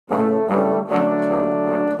Ethan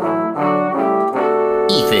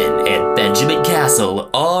and Benjamin Castle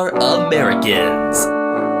are Americans.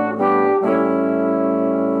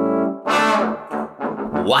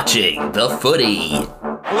 Watching the footy.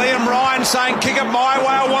 Liam Ryan saying, kick it my way,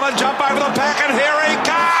 I want to jump over the pack, and here he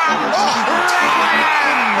comes!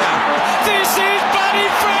 Ryan! This is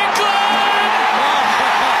Buddy Franklin!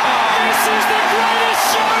 This is the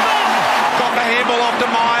greatest showman! Got the handball off to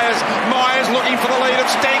Myers. Myers looking for the lead of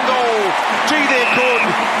Stengel. Gee, they're good.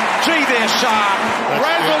 Gee, they're sharp.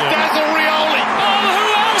 Razzle dazzle Rioli. Oh, who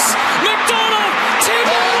else? McDonald!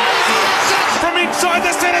 From inside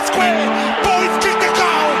the centre square. Boys kick the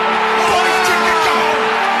goal. Boys kick the goal.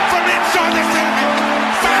 From inside the centre.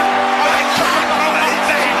 I can't believe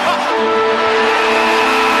it.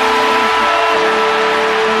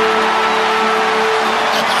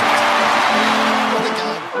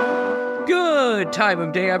 Good time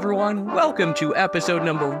of day, everyone. Welcome to episode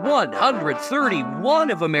number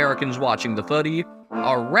 131 of Americans Watching the Footy,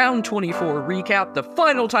 our round 24 recap, the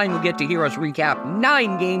final time you get to hear us recap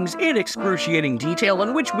 9 games in excruciating detail,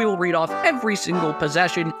 in which we will read off every single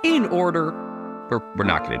possession in order. We're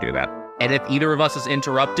not going to do that. And if either of us is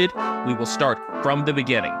interrupted, we will start from the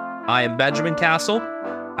beginning. I am Benjamin Castle.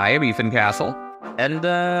 I am Ethan Castle. And,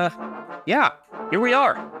 yeah, here we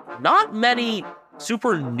are. Not many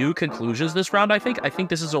super new conclusions this round, I think. I think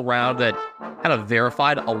this is a round that kind of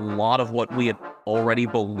verified a lot of what we had already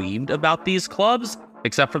believed about these clubs,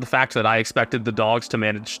 except for the fact that I expected the Dogs to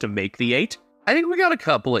manage to make the 8. I think we got a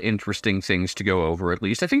couple of interesting things to go over, at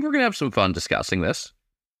least. I think we're going to have some fun discussing this.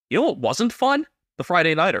 You know what wasn't fun? The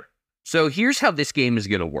Friday Nighter. So here's how this game is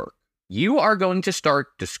going to work. You are going to start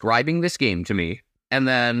describing this game to me, and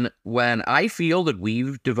then when I feel that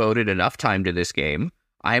we've devoted enough time to this game,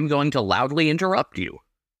 I am going to loudly interrupt you.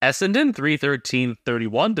 Essendon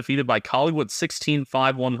 3-13-31, defeated by Collingwood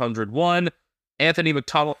 16-5-101. Anthony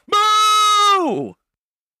McDonald. Boo!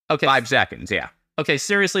 Okay. 5 seconds, yeah. Okay,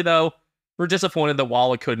 seriously though, we're disappointed that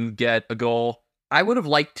Walla couldn't get a goal. I would have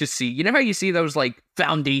liked to see, you know how you see those like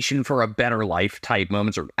foundation for a better life type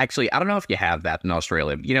moments, or actually, I don't know if you have that in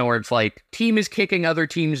Australia, you know, where it's like team is kicking other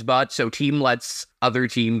team's butt, so team lets other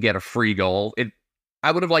team get a free goal.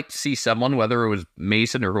 I would have liked to see someone, whether it was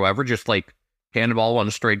Mason or whoever, just like hand the ball one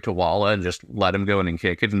straight to Walla and just let him go in and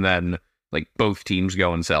kick it, and then like both teams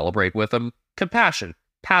go and celebrate with him. Compassion.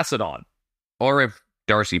 Pass it on. Or if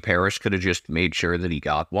Darcy Parish could have just made sure that he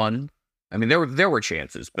got one. I mean, there were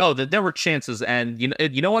chances. But there were chances, and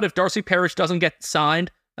you know what? If Darcy Parish doesn't get signed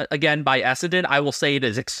again by Essendon, I will say it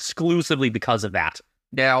is exclusively because of that.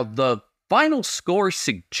 Now, the final score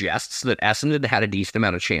suggests that Essendon had a decent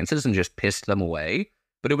amount of chances and just pissed them away,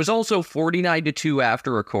 but it was also 49-2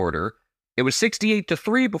 after a quarter. It was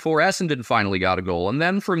 68-3 before Essendon finally got a goal, and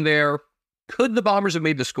then from there, could the Bombers have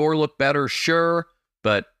made the score look better? Sure,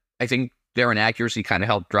 but I think their inaccuracy kind of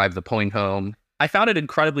helped drive the point home. I found it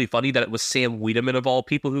incredibly funny that it was Sam Wiedemann of all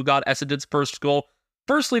people who got Essendon's first goal.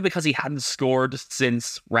 Firstly, because he hadn't scored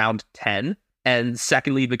since round 10, and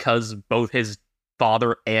secondly, because both his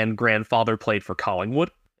father and grandfather played for Collingwood.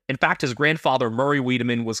 In fact, his grandfather, Murray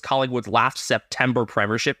Wiedemann, was Collingwood's last September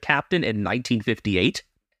Premiership captain in 1958.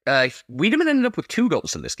 Wiedemann ended up with 2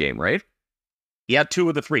 goals in this game, right? He had 2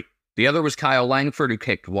 of the 3. The other was Kyle Langford, who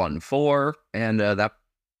kicked 1-4, and that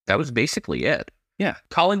was basically it. Yeah,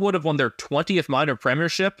 Collingwood have won their 20th minor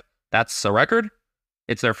premiership. That's a record.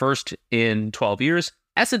 It's their first in 12 years.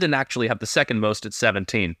 Essendon actually have the second most at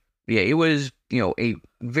 17. Yeah, it was, a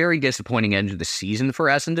very disappointing end of the season for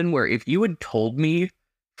Essendon, where if you had told me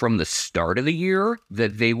from the start of the year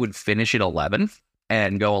that they would finish at 11th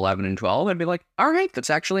and go 11-12, I'd be like, all right,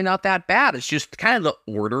 that's actually not that bad. It's just kind of the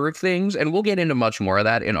order of things, and we'll get into much more of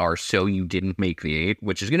that in our So You Didn't Make the 8,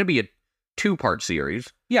 which is going to be a 2-part series.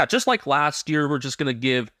 Yeah, just like last year, we're just going to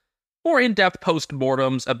give more in-depth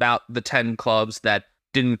post-mortems about the 10 clubs that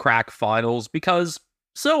didn't crack finals, because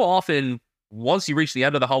so often, once you reach the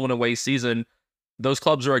end of the home and away season, those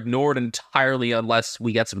clubs are ignored entirely unless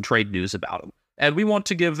we get some trade news about them. And we want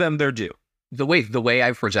to give them their due. The way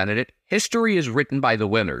I've presented it, history is written by the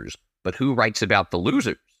winners, but who writes about the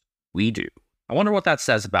losers? We do. I wonder what that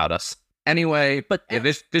says about us. Anyway, but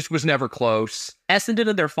yeah, this was never close. Essendon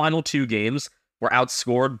in their final 2 games were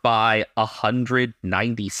outscored by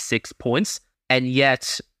 196 points, and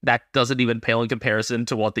yet that doesn't even pale in comparison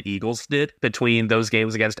to what the Eagles did between those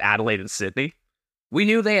games against Adelaide and Sydney. We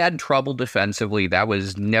knew they had trouble defensively. That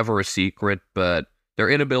was never a secret, but their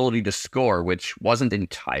inability to score, which wasn't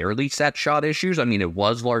entirely set shot issues. I mean, it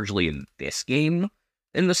was largely in this game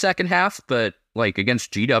in the second half, but like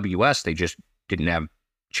against GWS, they just didn't have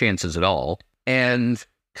chances at all. And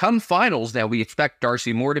come finals, now we expect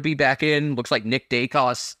Darcy Moore to be back in. Looks like Nick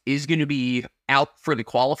Dacos is going to be out for the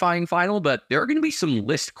qualifying final, but there are going to be some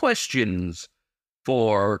list questions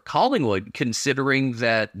for Collingwood, considering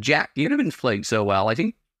that Jack Ginnivan's playing so well. I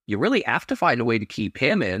think you really have to find a way to keep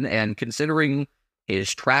him in, and considering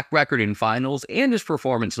his track record in finals and his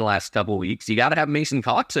performance in the last couple of weeks, you got to have Mason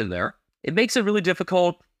Cox in there. It makes it really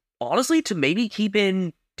difficult, honestly, to maybe keep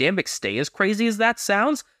in Dan McStay, as crazy as that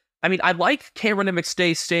sounds. I mean, I like Cameron and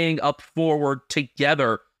McStay staying up forward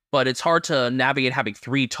together, but it's hard to navigate having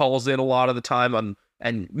three talls in a lot of the time.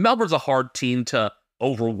 And Melbourne's a hard team to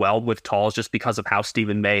overwhelm with talls just because of how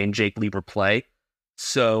Stephen May and Jake Lieber play.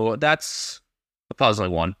 So that's a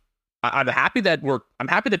puzzling one. I'm happy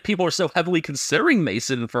that people are so heavily considering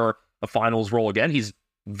Mason for a finals role again. He's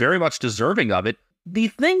very much deserving of it. The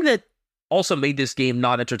thing that also made this game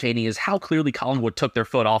not entertaining is how clearly Collingwood took their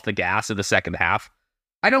foot off the gas in the second half.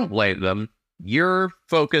 I don't blame them. You're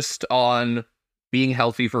focused on being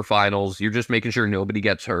healthy for finals. You're just making sure nobody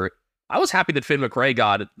gets hurt. I was happy that Finn McRae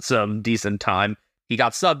got some decent time. He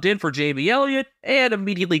got subbed in for Jamie Elliott and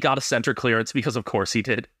immediately got a center clearance because of course he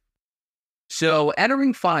did. So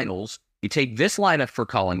entering finals, you take this lineup for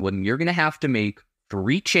Collingwood and you're going to have to make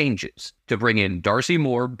 3 changes to bring in Darcy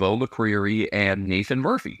Moore, Beau McCreary, and Nathan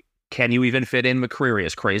Murphy. Can you even fit in McCreary,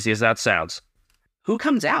 as crazy as that sounds? Who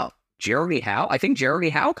comes out? Jeremy Howe? I think Jeremy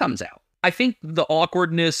Howe comes out. I think the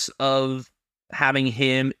awkwardness of having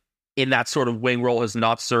him in that sort of wing role has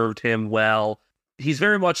not served him well. He's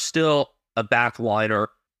very much still a backliner.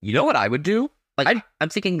 You know what I would do? I'm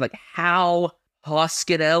thinking Howe,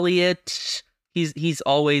 Hoskin Elliott. He's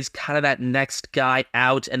always kind of that next guy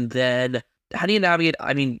out. And then how do you navigate?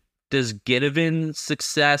 I mean, does Ginnivan's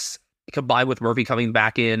success combined with Murphy coming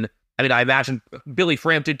back in? I mean, I imagine Billy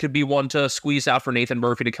Frampton could be one to squeeze out for Nathan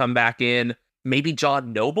Murphy to come back in. Maybe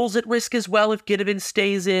John Noble's at risk as well if Ginnivan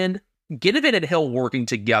stays in. Ginnivan and Hill working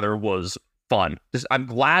together was fun. I'm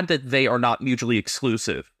glad that they are not mutually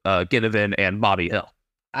exclusive, Ginnivan and Bobby Hill.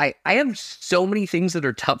 I have so many things that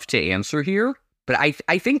are tough to answer here, but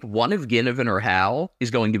I think one of Ginnivan or Howe is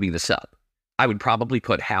going to be the sub. I would probably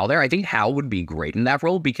put Howe there. I think Howe would be great in that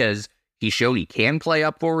role because he showed he can play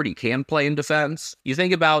up forward, he can play in defense. You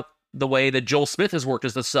think about the way that Joel Smith has worked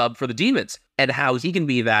as the sub for the Demons and how he can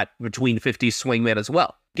be that between 50s swingman as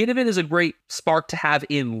well. Ginnivan is a great spark to have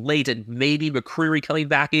in late, and maybe McCreary coming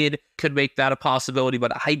back in could make that a possibility,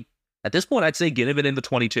 but at this point, I'd say Ginnivan in the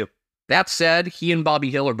 22. That said, he and Bobby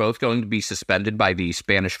Hill are both going to be suspended by the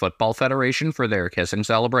Spanish Football Federation for their kissing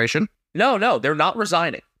celebration. No, they're not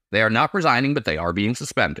resigning. They are not resigning, but they are being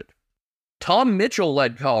suspended. Tom Mitchell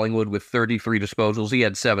led Collingwood with 33 disposals. He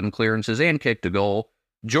had 7 clearances and kicked a goal.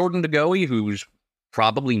 Jordan DeGoey, who's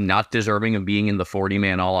probably not deserving of being in the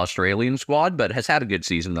 40-man All-Australian squad, but has had a good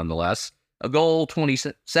season nonetheless. A goal,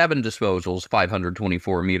 27 disposals,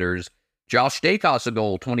 524 meters. Josh Dacos, a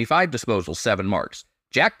goal, 25 disposals, 7 marks.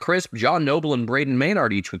 Jack Crisp, John Noble, and Braden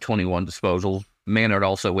Maynard each with 21 disposals. Maynard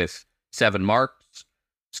also with 7 marks.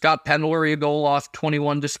 Scott Pendlebury, a goal off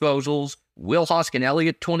 21 disposals. Will Hoskin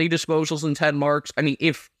Elliott, 20 disposals and 10 marks. I mean,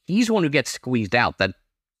 if he's one who gets squeezed out,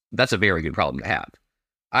 that's a very good problem to have.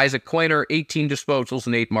 Isaac Quainer, 18 disposals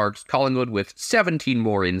and 8 marks. Collingwood with 17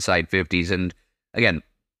 more inside 50s. And again,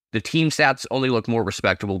 the team stats only look more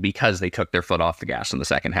respectable because they took their foot off the gas in the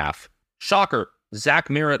second half. Shocker. Zach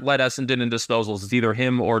Merritt led Essendon in disposals. It's either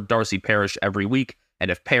him or Darcy Parish every week. And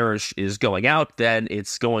if Parish is going out, then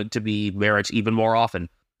it's going to be Merritt even more often.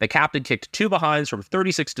 The captain kicked 2 behinds from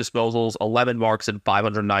 36 disposals, 11 marks, and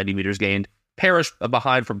 590 meters gained. Parish a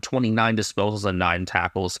behind from 29 disposals and 9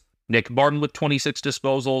 tackles. Nick Martin with 26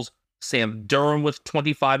 disposals. Sam Durham with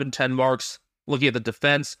 25 and 10 marks. Looking at the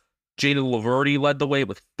defense, Jaden Laverty led the way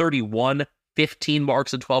with 31, 15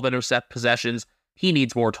 marks and 12 intercept possessions. He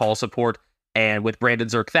needs more tall support. And with Brandon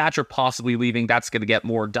Zerk-Thatcher possibly leaving, that's going to get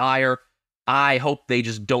more dire. I hope they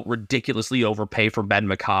just don't ridiculously overpay for Ben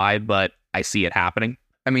Mackay, but I see it happening.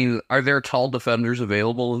 I mean, are there tall defenders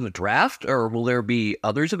available in the draft, or will there be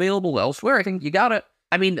others available elsewhere? I think you got it.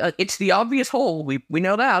 I mean, it's the obvious hole. We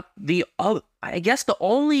know that. I guess the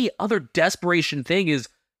only other desperation thing is,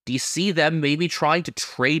 do you see them maybe trying to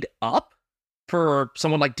trade up for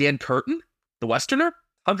someone like Dan Curtin, the Westerner?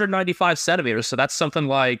 195 centimeters, so that's something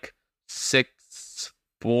like 6'4".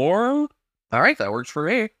 All right, that works for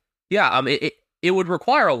me. Yeah, it would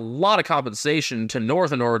require a lot of compensation to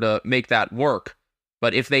North in order to make that work.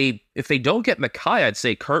 But if they don't get Mackay, I'd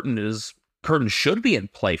say Curtin should be in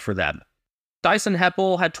play for them. Dyson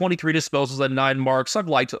Heppel had 23 disposals and 9 marks. I've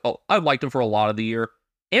liked him for a lot of the year.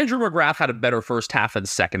 Andrew McGrath had a better first half than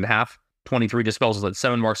second half. 23 disposals and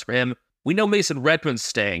 7 marks for him. We know Mason Redmond's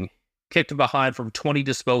staying. kicked him behind from 20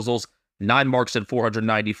 disposals, 9 marks and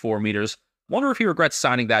 494 meters. Wonder if he regrets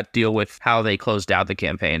signing that deal with how they closed out the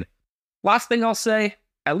campaign. Last thing I'll say,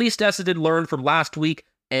 at least Essendon learned from last week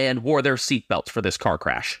and wore their seatbelts for this car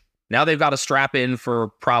crash. Now they've got to strap in for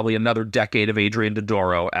probably another decade of Adrian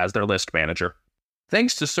Dodoro as their list manager.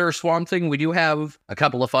 Thanks to Sir Swamp Thing, we do have a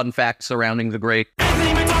couple of fun facts surrounding the great.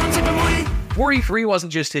 43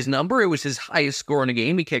 wasn't just his number, it was his highest score in a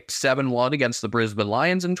game. He kicked 7-1 against the Brisbane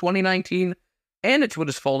Lions in 2019, and it's what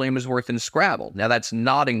his full name is worth in Scrabble. Now that's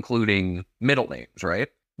not including middle names, right?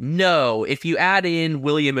 No, if you add in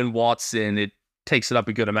William and Watson, it takes it up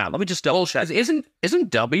a good amount. Let me just double check. Isn't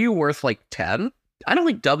W worth like 10? I don't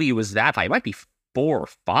think W is that high. It might be 4 or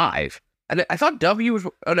 5. And I thought W was...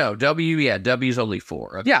 Oh, no. W's only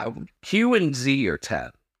 4. Yeah, Q and Z are 10.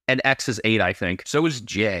 And X is 8, I think. So is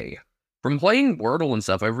J. From playing Wordle and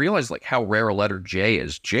stuff, I realized like how rare a letter J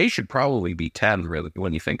is. J should probably be 10, really,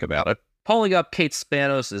 when you think about it. Pulling up Kate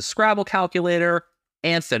Spanos' Scrabble calculator.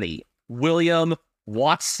 Anthony, William,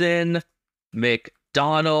 Watson,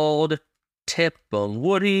 McDonald, Tip and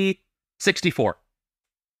Woody, 64.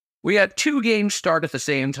 We had 2 games start at the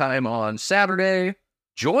same time on Saturday.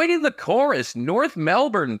 Joining the chorus, North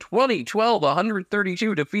Melbourne 2012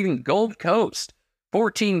 132 defeating Gold Coast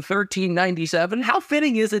 14-13-97. How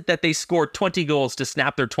fitting is it that they scored 20 goals to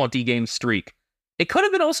snap their 20-game streak? It could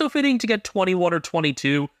have been also fitting to get 21 or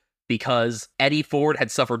 22 because Eddie Ford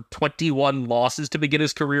had suffered 21 losses to begin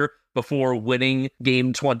his career before winning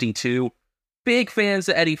game 22. Big fans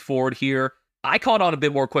of Eddie Ford here. I caught on a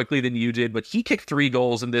bit more quickly than you did, but he kicked 3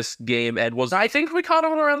 goals in this game and I think we caught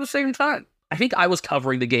on around the same time. I think I was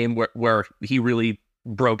covering the game where he really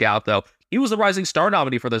broke out, though. He was the Rising Star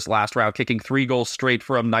nominee for this last round, kicking 3 goals straight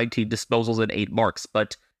from 19 disposals and 8 marks.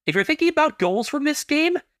 But if you're thinking about goals from this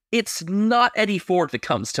game, it's not Eddie Ford that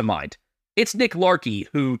comes to mind. It's Nick Larkey,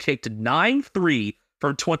 who kicked 9-3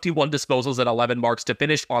 from 21 disposals and 11 marks to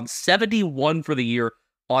finish on 71 for the year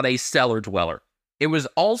on a cellar dweller. It was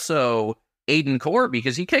also Aiden Core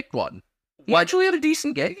because he kicked one. He actually had a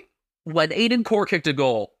decent game. When Aiden Core kicked a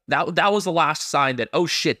goal, that was the last sign that, oh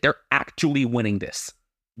shit, they're actually winning this.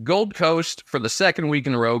 Gold Coast, for the second week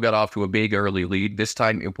in a row, got off to a big early lead. This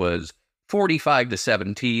time it was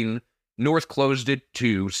 45-17. North closed it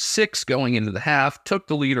to 6 going into the half, took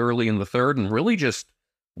the lead early in the third, and really just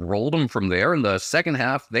rolled them from there. In the second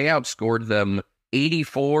half, they outscored them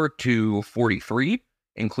 84-43,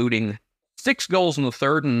 including 6 goals in the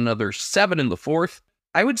third and another 7 in the fourth.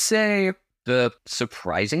 I would say the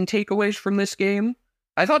surprising takeaways from this game,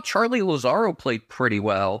 I thought Charlie Lazaro played pretty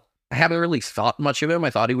well. I haven't really thought much of him. I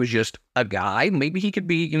thought he was just a guy. Maybe he could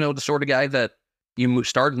be, the sort of guy that you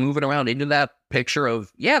start moving around into that picture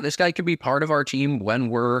of, yeah, this guy could be part of our team when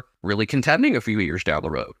we're really contending a few years down the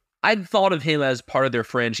road. I'd thought of him as part of their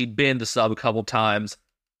fringe. He'd been the sub a couple times.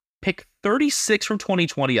 Pick 36 from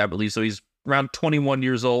 2020, I believe, so he's around 21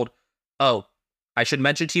 years old. Oh, I should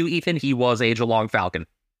mention to you, Ethan, he was a Geelong Falcon.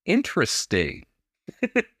 Interesting.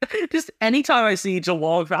 Just anytime I see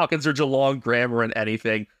Geelong Falcons or Geelong grammar in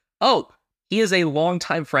anything, oh, he is a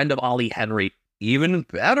longtime friend of Ollie Henry. Even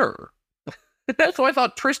better. So I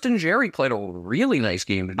thought Tristan Jerry played a really nice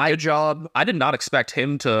game. Good job. I did not expect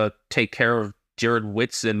him to take care of Jared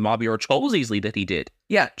Witts and Mabior Choles easily that he did.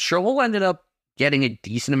 Yeah, Chol ended up getting a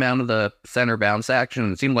decent amount of the center bounce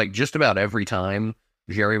action. It seemed like just about every time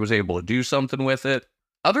Jerry was able to do something with it.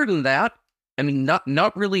 Other than that, I mean,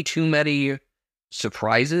 not really too many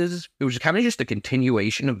surprises. It was kind of just a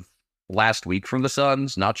continuation of last week from the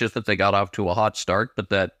Suns. Not just that they got off to a hot start, but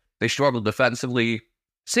that they struggled defensively.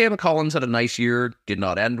 Sam Collins had a nice year, did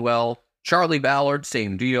not end well. Charlie Ballard,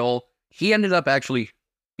 same deal. He ended up actually,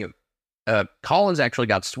 Collins actually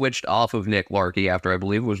got switched off of Nick Larkey after I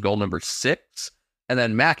believe it was goal number 6. And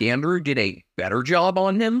then Mac Andrew did a better job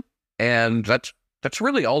on him. And that's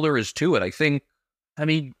really all there is to it. I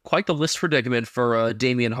mean, quite the list predicament for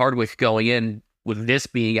Damian Hardwick going in, with this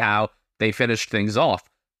being how they finished things off.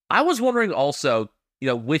 I was wondering also,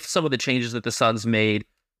 with some of the changes that the Suns made,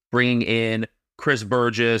 bringing in Chris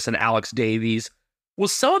Burgess and Alex Davies,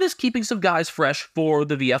 was some of this keeping some guys fresh for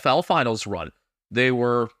the VFL finals run? They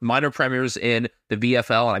were minor premiers in the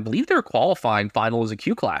VFL, and I believe their qualifying final is a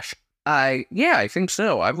Q Clash. I think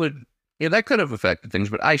so. That could have affected things,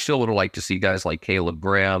 but I still would have liked to see guys like Caleb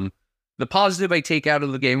Graham. The positive I take out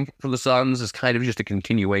of the game for the Suns is kind of just a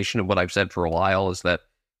continuation of what I've said for a while, is that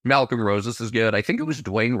Malcolm Rosas is good. I think it was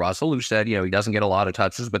Dwayne Russell who said, he doesn't get a lot of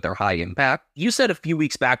touches, but they're high impact. You said a few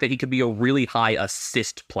weeks back that he could be a really high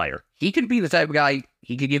assist player. He could be the type of guy,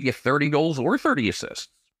 he could give you 30 goals or 30 assists.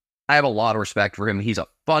 I have a lot of respect for him. He's a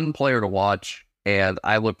fun player to watch, and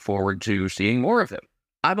I look forward to seeing more of him.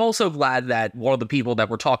 I'm also glad that one of the people that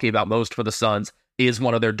we're talking about most for the Suns is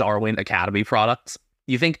one of their Darwin Academy products.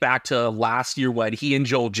 You think back to last year when he and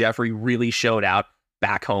Joel Jeffrey really showed out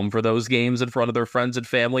back home for those games in front of their friends and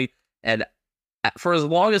family. And for as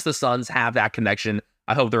long as the Suns have that connection,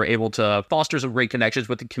 I hope they're able to foster some great connections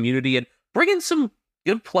with the community and bring in some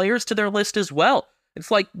good players to their list as well.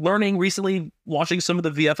 It's like learning recently, watching some of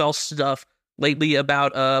the VFL stuff lately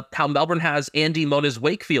about how Melbourne has Andy Moniz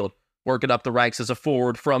Wakefield working up the ranks as a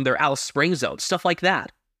forward from their Alice Springs zone, stuff like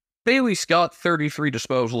that. Bailey Scott, 33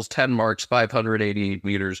 disposals, 10 marks, 588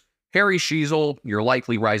 meters. Harry Sheasel, your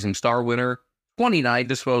likely Rising Star winner, 29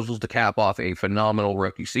 disposals to cap off a phenomenal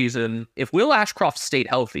rookie season. If Will Ashcroft stayed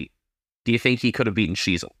healthy, do you think he could have beaten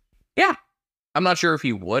Sheasel? Yeah. I'm not sure if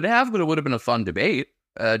he would have, but it would have been a fun debate.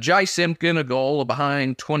 Jai Simpkin, a goal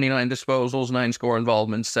behind, 29 disposals, 9 score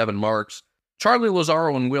involvements, 7 marks. Charlie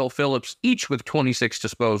Lazaro and Will Phillips, each with 26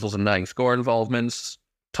 disposals and 9 score involvements.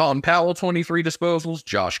 Tom Powell, 23 disposals.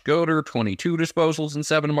 Josh Goder, 22 disposals and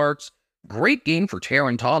 7 marks. Great game for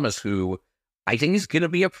Taron Thomas, who I think is going to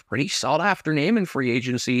be a pretty sought-after name in free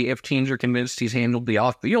agency if teams are convinced he's handled the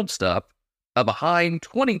off-field stuff. Behind,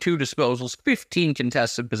 22 disposals, 15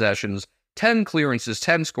 contested possessions, 10 clearances,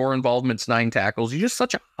 10 score involvements, 9 tackles. He's just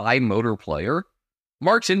such a high-motor player.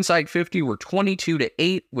 Marks inside 50 were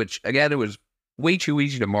 22-8, which, again, it was way too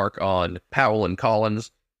easy to mark on Powell and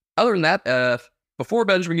Collins. Other than that, before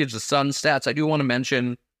Benjamin gives the Suns stats, I do want to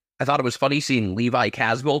mention, I thought it was funny seeing Levi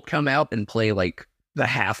Casbolt come out and play, like, the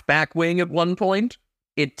halfback wing at one point.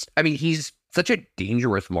 He's such a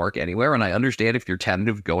dangerous mark anywhere, and I understand if you're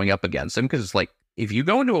tentative going up against him, because it's like, if you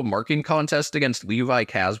go into a marking contest against Levi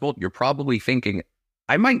Casbolt, you're probably thinking,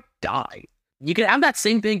 I might die. You can have that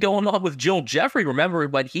same thing going on with Joel Jeffrey. Remember,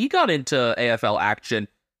 when he got into AFL action,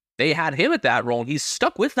 they had him at that role, and he's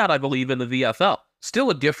stuck with that, I believe, in the VFL.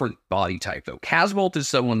 Still a different body type, though. Casbolt is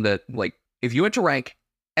someone that, like, if you had to rank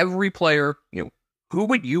every player, who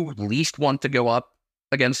would you least want to go up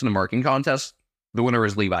against in a marking contest? The winner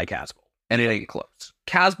is Levi Casbolt, and it ain't close.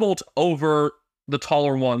 Casbolt over the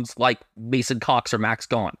taller ones like Mason Cox or Max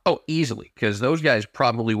Gawn. Oh, easily, because those guys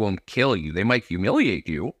probably won't kill you. They might humiliate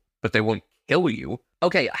you, but they won't kill you.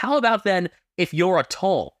 Okay, how about then if you're a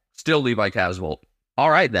tall? Still Levi Casbolt. All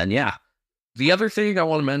right, then, yeah. The other thing I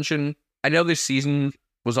want to mention, I know this season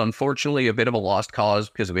was unfortunately a bit of a lost cause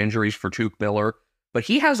because of injuries for Tuke Miller, but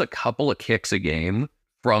he has a couple of kicks a game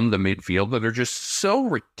from the midfield that are just so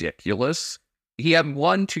ridiculous. He had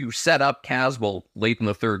one to set up Casbolt late in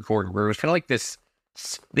the third quarter, where it was kind of like this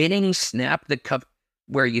spinning snap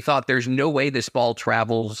where you thought there's no way this ball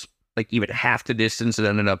travels like even half the distance it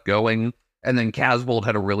ended up going. And then Casbolt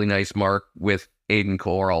had a really nice mark with Aiden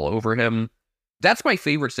Core all over him. That's my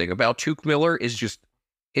favorite thing about Tuke Miller, is just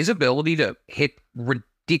his ability to hit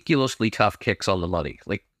ridiculously tough kicks on the money.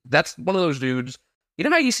 Like, that's one of those dudes. You know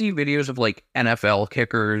how you see videos of, like, NFL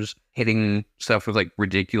kickers hitting stuff with, like,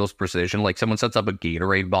 ridiculous precision? Like, someone sets up a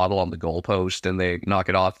Gatorade bottle on the goalpost and they knock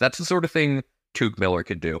it off. That's the sort of thing Tuke Miller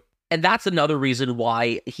could do. And that's another reason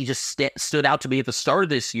why he just stood out to me at the start of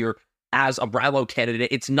this year as a Brownlow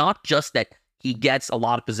candidate. It's not just that he gets a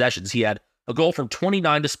lot of possessions. He had a goal from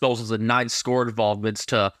 29 disposals and 9 score involvements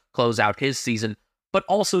to close out his season, but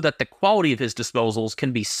also that the quality of his disposals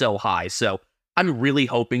can be so high. So I'm really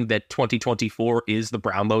hoping that 2024 is the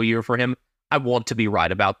Brownlow year for him. I want to be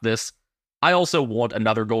right about this. I also want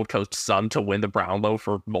another Gold Coast Sun to win the Brownlow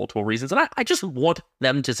for multiple reasons, and I just want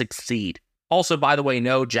them to succeed. Also, by the way,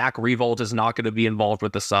 no, Jack Revolt is not going to be involved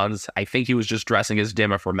with the Suns. I think he was just dressing as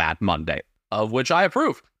dimmer for Matt Monday, of which I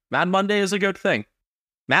approve. Matt Monday is a good thing.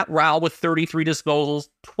 Matt Rowell with 33 disposals,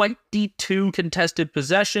 22 contested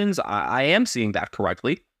possessions. I am seeing that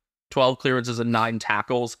correctly. 12 clearances and 9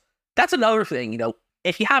 tackles. That's another thing,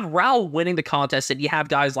 if you have Rowell winning the contest and you have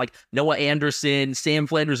guys like Noah Anderson, Sam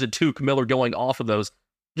Flanders, and Tuke Miller going off of those,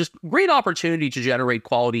 just great opportunity to generate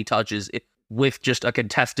quality touches with just a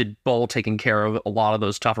contested ball taking care of a lot of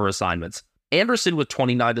those tougher assignments. Anderson with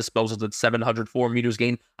 29 disposals at 704 meters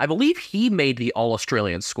gained. I believe he made the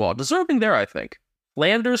All-Australian squad. Deserving there, I think.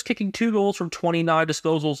 Flanders kicking 2 goals from 29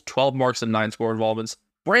 disposals, 12 marks and 9 score involvements.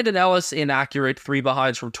 Brandon Ellis inaccurate, 3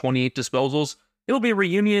 behinds from 28 disposals. It'll be a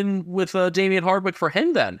reunion with Damian Hardwick for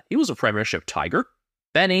him then. He was a Premiership Tiger.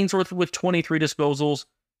 Ben Ainsworth with 23 disposals.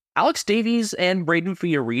 Alex Davies and Braden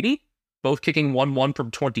Fiorini, both kicking 1-1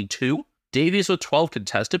 from 22. Davies with 12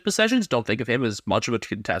 contested possessions. Don't think of him as much of a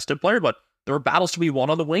contested player, but there were battles to be won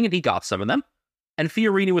on the wing, and he got some of them. And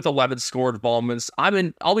Fiorini with 11 scored involvements.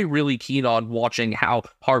 I'll be really keen on watching how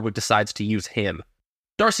Hardwick decides to use him.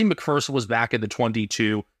 Darcy McPherson was back in the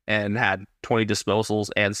 22 and had 20 disposals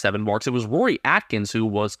and 7 marks. It was Rory Atkins who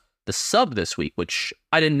was the sub this week, which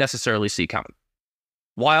I didn't necessarily see coming.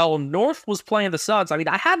 While North was playing the Suns,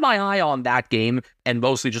 I had my eye on that game and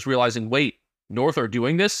mostly just realizing, wait, North are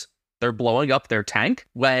doing this? They're blowing up their tank?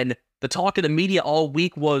 When the talk in the media all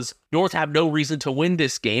week was North have no reason to win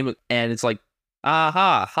this game, and it's like,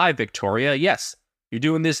 hi, Victoria, yes, you're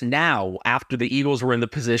doing this now after the Eagles were in the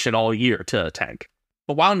position all year to tank.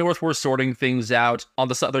 But while North were sorting things out on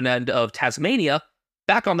the southern end of Tasmania,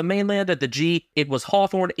 back on the mainland at the G, it was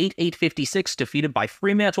Hawthorn 8-8-56 defeated by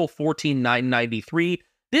Fremantle 14-9-93.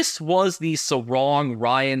 This was the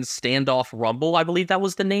Sarong-Ryan standoff rumble. I believe that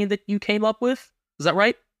was the name that you came up with. Is that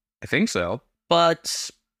right? I think so. But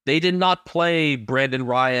they did not play Brandon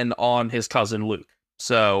Ryan on his cousin Luke.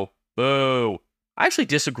 So, boo. I actually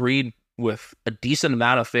disagreed with a decent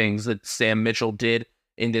amount of things that Sam Mitchell did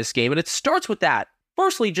in this game, and it starts with that.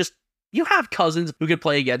 Firstly, just, you have cousins who can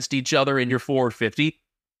play against each other in your forward 50.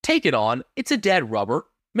 Take it on. It's a dead rubber.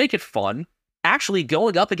 Make it fun. Actually,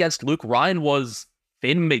 going up against Luke Ryan was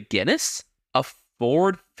Finn McGuinness, a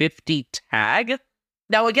forward 50 tag.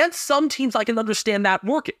 Now, against some teams, I can understand that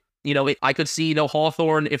working. I could see,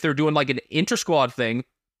 Hawthorn, if they're doing like an inter-squad thing,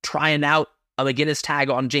 trying out a McGuinness tag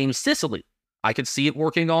on James Sicily. I could see it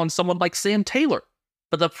working on someone like Sam Taylor.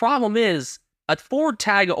 But the problem is, a forward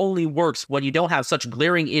tag only works when you don't have such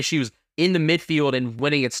glaring issues in the midfield and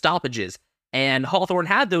winning at stoppages. And Hawthorn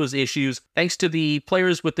had those issues thanks to the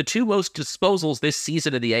players with the two most disposals this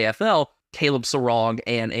season in the AFL, Caleb Sarong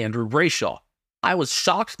and Andrew Brayshaw. I was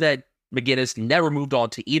shocked that McGuinness never moved on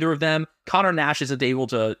to either of them. Connor Nash isn't able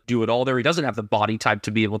to do it all there. He doesn't have the body type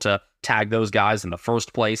to be able to tag those guys in the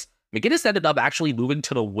first place. McGuinness ended up actually moving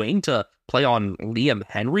to the wing to play on Liam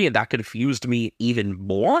Henry, and that confused me even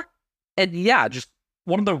more. And yeah, just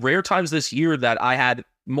one of the rare times this year that I had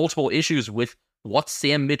multiple issues with what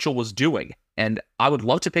Sam Mitchell was doing. And I would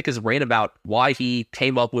love to pick his brain about why he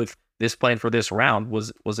came up with this plan for this round.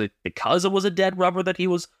 Was it because it was a dead rubber that he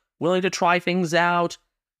was willing to try things out?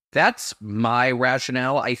 That's my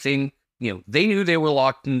rationale. I think, they knew they were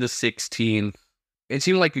locked into 16. It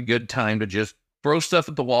seemed like a good time to just throw stuff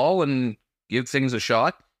at the wall and give things a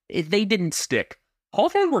shot. They didn't stick.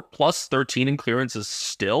 Hawthorn were plus 13 in clearances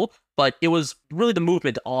still, but it was really the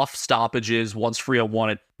movement off stoppages once Freo won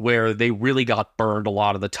it where they really got burned a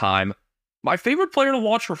lot of the time. My favorite player to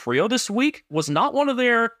watch for Freo this week was not one of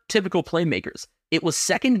their typical playmakers. It was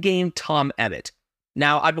second game Tom Emmett.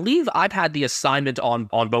 Now, I believe I've had the assignment on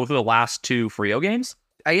both of the last two Freo games.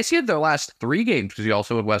 I guess he had the last 3 games because he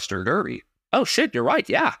also had Western Derby. Oh shit, you're right,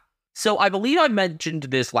 yeah. So I believe I mentioned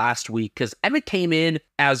this last week because Emmett came in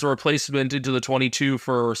as a replacement into the 22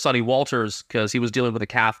 for Sonny Walters because he was dealing with a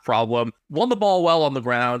calf problem, won the ball well on the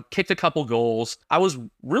ground, kicked a couple goals. I was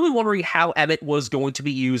really wondering how Emmett was going to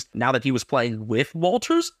be used now that he was playing with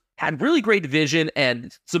Walters. Had really great vision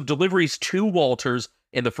and some deliveries to Walters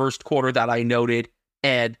in the first quarter that I noted,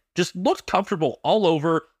 and just looked comfortable all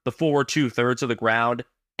over the forward 2/3 of the ground.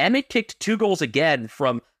 Emmett kicked 2 goals again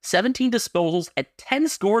from 17 disposals and 10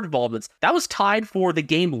 scored involvements. That was tied for the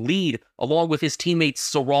game lead along with his teammates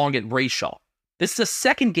Sarong and Brayshaw. This is the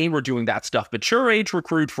second game we're doing that stuff. Mature age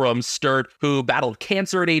recruit from Sturt who battled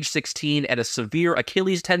cancer at age 16 and a severe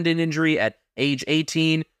Achilles tendon injury at age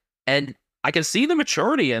 18. And I can see the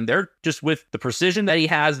maturity, and they're just with the precision that he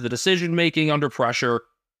has, the decision making under pressure.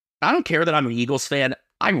 I don't care that I'm an Eagles fan.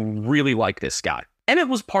 I really like this guy. Emmett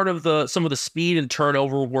was part of some of the speed and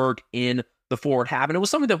turnover work in the forward half, and it was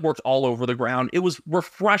something that worked all over the ground. It was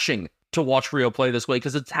refreshing to watch Freo play this way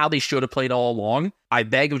because it's how they should have played all along. I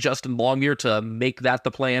beg of Justin Longyear to make that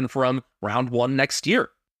the plan from round 1 next year.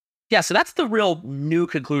 Yeah, so that's the real new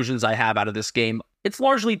conclusions I have out of this game. It's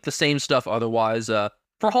largely the same stuff otherwise.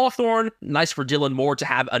 For Hawthorn, nice for Dylan Moore to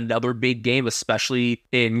have another big game, especially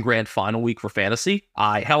in grand final week for fantasy.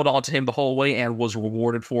 I held on to him the whole way and was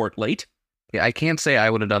rewarded for it late. Yeah, I can't say I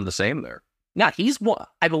would have done the same there. Now, he's one,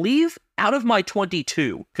 I believe, out of my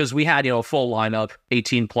 22, because we had, a full lineup,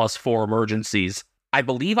 18 plus 4 emergencies. I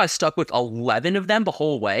believe I stuck with 11 of them the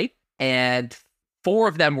whole way, and 4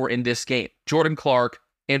 of them were in this game. Jordan Clark,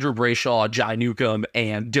 Andrew Brayshaw, Jai Newcomb,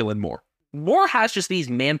 and Dylan Moore. Moore has just these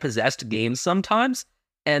man-possessed games sometimes,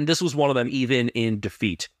 and this was one of them even in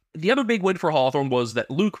defeat. The other big win for Hawthorn was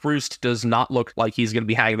that Luke Roost does not look like he's going to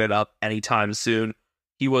be hanging it up anytime soon.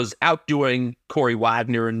 He was outdoing Corey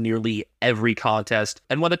Wagner in nearly every contest,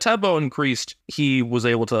 and when the tempo increased, he was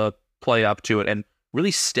able to play up to it and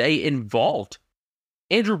really stay involved.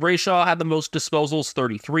 Andrew Brayshaw had the most disposals,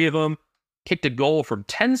 33 of them, kicked a goal from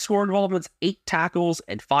 10 score involvements, 8 tackles,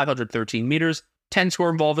 and 513 meters. 10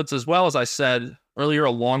 score involvements as well, as I said earlier,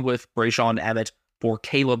 along with Brayshaw and Emmett for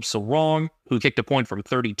Caleb Sarong, who kicked a point from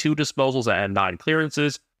 32 disposals and 9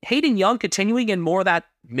 clearances. Hayden Young continuing in more of that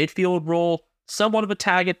midfield role, somewhat of a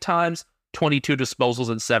tag at times, 22 disposals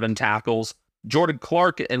and 7 tackles. Jordan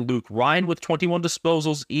Clark and Luke Ryan with 21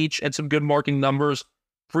 disposals each and some good marking numbers.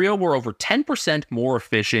 Frio were over 10% more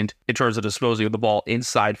efficient in terms of disposing of the ball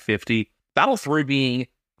inside 50. Battle 3 being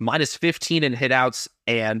minus 15 in hitouts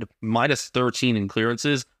and minus 13 in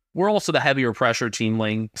clearances. We're also the heavier pressure team,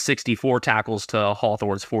 laying 64 tackles to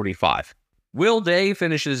Hawthorne's 45. Will Day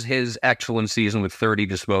finishes his excellent season with 30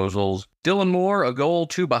 disposals. Dylan Moore, a goal,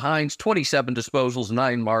 2 behinds, 27 disposals,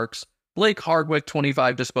 9 marks. Blake Hardwick,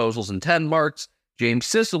 25 disposals and 10 marks. James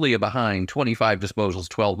Sicily, a behind, 25 disposals,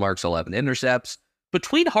 12 marks, 11 intercepts.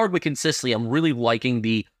 Between Hardwick and Sicily, I'm really liking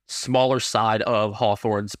the smaller side of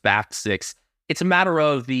Hawthorne's back six. It's a matter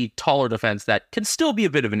of the taller defense that can still be a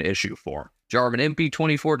bit of an issue for. Jarman Impey,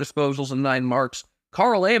 24 disposals and 9 marks.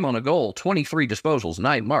 Carl Aim on a goal, 23 disposals,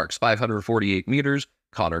 9 marks, 548 meters.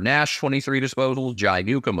 Connor Nash, 23 disposals. Jai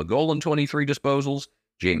Newcomb, a goal and 23 disposals.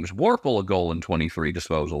 James Warple, a goal and 23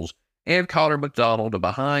 disposals. And Connor McDonald, a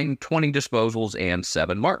behind, 20 disposals and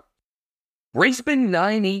 7 marks. Brisbane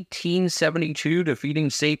 9-18-72, defeating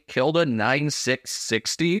St. Kilda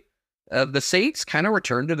 9-6-60. The Saints kind of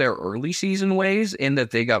returned to their early season ways in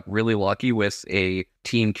that they got really lucky with a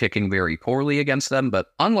team kicking very poorly against them, but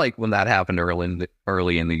unlike when that happened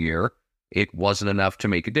early in the year, it wasn't enough to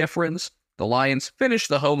make a difference. The Lions finished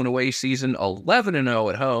the home and away season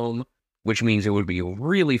 11-0 at home, which means it would be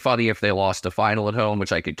really funny if they lost a final at home,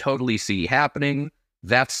 which I could totally see happening.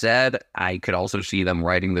 That said, I could also see them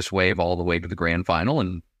riding this wave all the way to the grand final,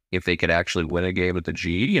 and if they could actually win a game at the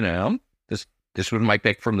G, this was my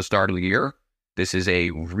pick from the start of the year. This is a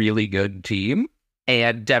really good team.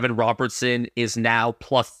 And Devin Robertson is now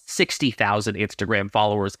plus 60,000 Instagram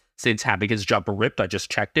followers since having his jumper ripped. I just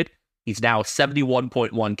checked it. He's now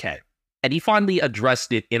 71.1K. And he finally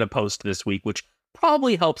addressed it in a post this week, which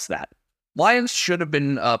probably helps that. Lions should have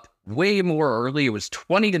been up way more early. It was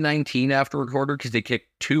 20-19 after a quarter because they kicked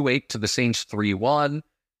 2-8 to the Saints 3-1.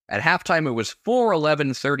 At halftime, it was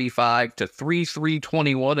 4-11-35 to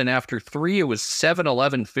 3-3-21, and after 3, it was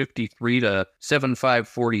 7-11-53 to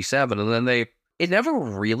 7-5-47, and then it never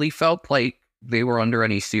really felt like they were under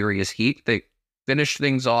any serious heat. They finished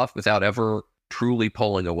things off without ever truly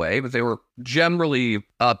pulling away, but they were generally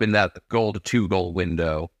up in that goal to 2-goal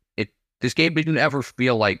window. This game didn't ever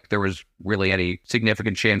feel like there was really any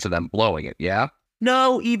significant chance of them blowing it, yeah?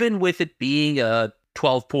 No, even with it being a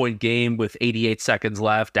 12-point game with 88 seconds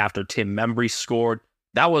left after Tim Membry scored.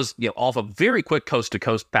 That was off a very quick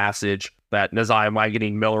coast-to-coast passage that Nazai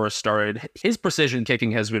Maiganing-Miller has started. His precision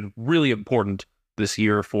kicking has been really important this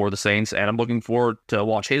year for the Saints, and I'm looking forward to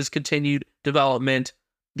watch his continued development.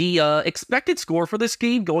 The expected score for this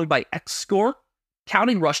game, going by X score,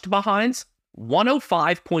 counting rush to behinds,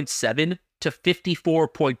 105.7 to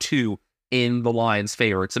 54.2 in the Lions'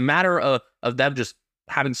 favor. It's a matter of them just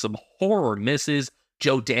having some horror misses.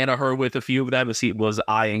 Joe Danaher with a few of them as he was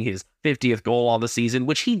eyeing his 50th goal on the season,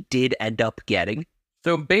 which he did end up getting.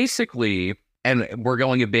 So basically, and we're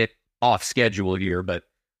going a bit off schedule here, but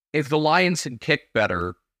if the Lions had kicked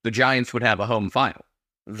better, the Giants would have a home final.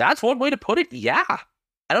 That's one way to put it, yeah.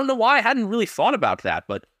 I don't know why I hadn't really thought about that,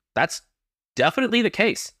 but that's definitely the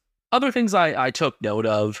case. Other things I took note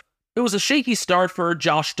of, it was a shaky start for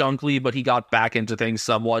Josh Dunkley, but he got back into things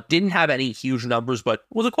somewhat. Didn't have any huge numbers, but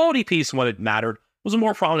was a quality piece when it mattered. It was a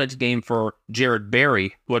more prominent game for Jared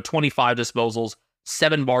Berry, who had 25 disposals,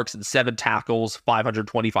 7 marks and 7 tackles,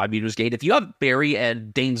 525 meters gained. If you have Berry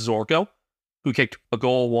and Dane Zorko, who kicked a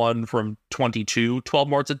goal 1 from 22, 12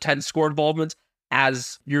 marks and 10 score involvements,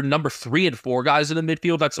 as your number 3 and 4 guys in the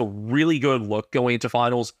midfield, that's a really good look going into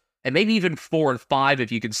finals. And maybe even 4 and 5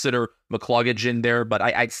 if you consider McCluggage in there. But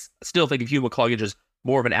I still think of Hugh McCluggage as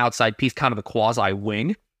more of an outside piece, kind of a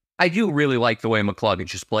quasi-wing. I do really like the way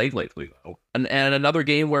McCluggage has played lately, though. And another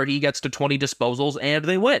game where he gets to 20 disposals and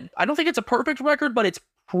they win. I don't think it's a perfect record, but it's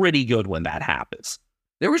pretty good when that happens.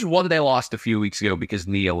 There was one they lost a few weeks ago because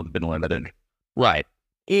Neil had been limited. Right.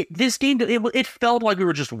 This game, it felt like we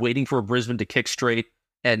were just waiting for Brisbane to kick straight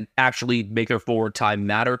and actually make their forward time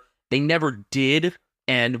matter. They never did.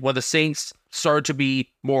 And when the Saints started to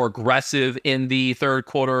be more aggressive in the third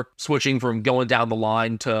quarter, switching from going down the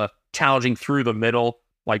line to challenging through the middle,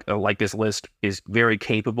 like this list is very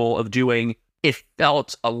capable of doing, it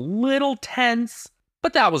felt a little tense,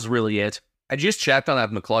 but that was really it. I just checked on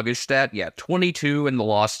that McCluggage stat. Yeah, 22 in the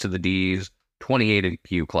loss to the D's, 28 in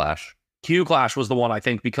Q-Clash. Q-Clash was the one, I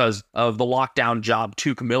think, because of the lockdown job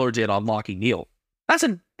Tuke Miller did on Lockie Neal.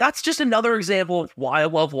 That's just another example of why I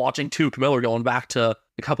love watching Tuke Miller going back to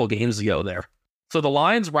a couple games ago there. So the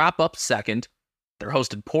Lions wrap up second. They're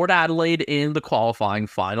hosting Port Adelaide in the qualifying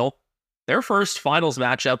final. Their first finals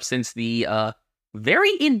matchup since the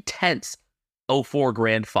very intense 04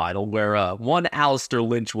 grand final where one Alistair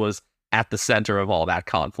Lynch was at the center of all that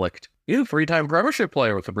conflict. You three-time premiership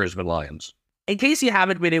player with the Brisbane Lions. In case you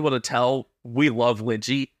haven't been able to tell, we love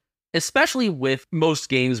Lynchy, especially with most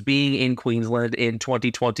games being in Queensland in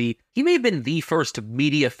 2020. He may have been the first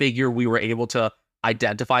media figure we were able to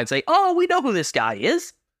identify and say, oh, we know who this guy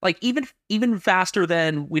is. Like, even faster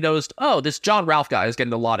than we noticed, oh, this John Ralph guy is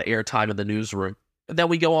getting a lot of airtime in the newsroom. And then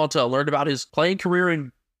we go on to learn about his playing career,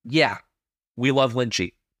 and yeah, we love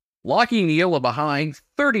Lynchy. Lockie Neal behind,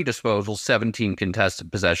 30 disposals, 17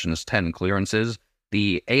 contested possessions, 10 clearances.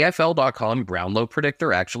 The AFL.com Brownlow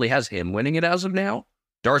predictor actually has him winning it as of now.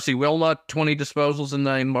 Darcy Wilmot, 20 disposals and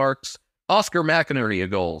 9 marks. Oscar McInerney, a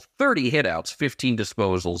goal, 30 hitouts, 15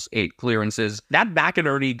 disposals, 8 clearances. That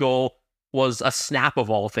McInerney goal was a snap of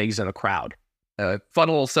all things in a crowd. Fun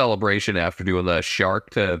little celebration after doing the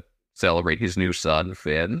shark to celebrate his new son,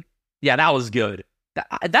 Finn. Yeah, that was good.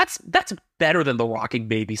 That's better than the Rocking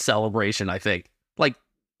Baby celebration, I think. Like,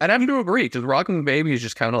 I'd have to agree, because Rocking Baby is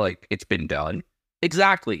just kind of like, it's been done.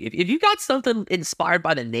 Exactly. If you got something inspired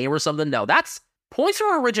by the name or something, no, that's points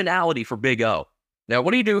for originality for Big O. Now,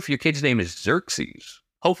 what do you do if your kid's name is Xerxes?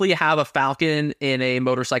 Hopefully you have a falcon in a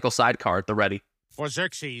motorcycle sidecar at the ready. For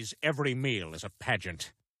Xerxes, every meal is a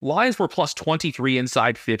pageant. Lions were plus 23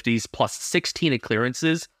 inside 50s, plus 16 in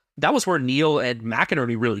clearances. That was where Neal and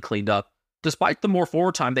McInerney really cleaned up. Despite the more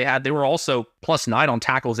forward time they had, they were also plus 9 on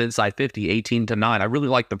tackles inside 50, 18-9. I really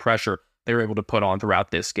like the pressure they were able to put on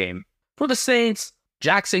throughout this game. For the Saints,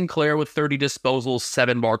 Jack Sinclair with 30 disposals,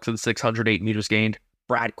 7 marks and 608 meters gained.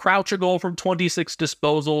 Brad Crouch a goal from 26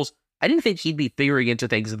 disposals. I didn't think he'd be figuring into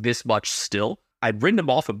things this much still. I'd written him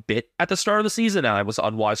off a bit at the start of the season, and I was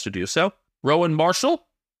unwise to do so. Rowan Marshall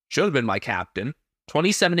should have been my captain.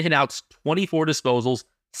 27 hitouts, 24 disposals,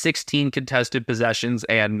 16 contested possessions,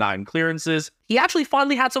 and 9 clearances. He actually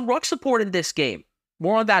finally had some ruck support in this game.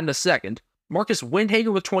 More on that in a second. Marcus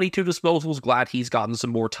Windhager with 22 disposals. Glad he's gotten some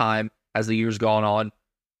more time as the year's gone on.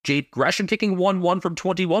 Jade Gresham kicking 1-1 from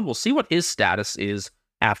 21. We'll see what his status is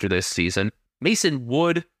after this season. Mason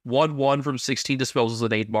Wood, 1-1 from 16 disposals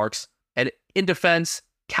and 8 marks. And in defense,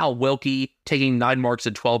 Cal Wilkie taking 9 marks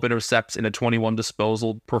and 12 intercepts in a 21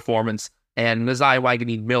 disposal performance. And Nazai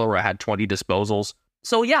Wanganeen Miller had 20 disposals.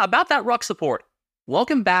 So yeah, about that ruck support.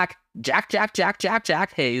 Welcome back, Jack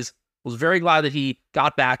Hayes. Was very glad that he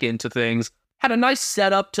got back into things. Had a nice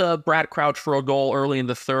setup to Brad Crouch for a goal early in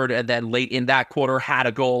the third, and then late in that quarter had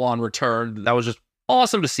a goal on return. That was just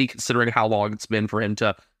awesome to see, considering how long it's been for him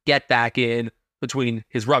to get back in between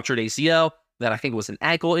his ruptured ACL, that I think was an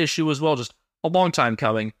ankle issue as well, just a long time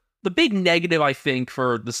coming. The big negative, I think,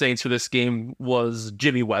 for the Saints for this game was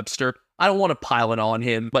Jimmy Webster. I don't want to pile it on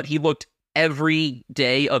him, but he looked every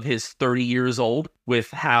day of his 30 years old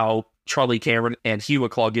with how Charlie Cameron and Hugh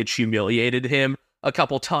Cloggage humiliated him a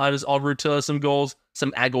couple times en route to some goals,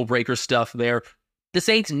 some ankle breaker stuff there. The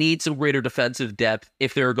Saints need some greater defensive depth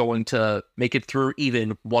if they're going to make it through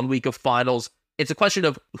even 1 week of finals. It's a question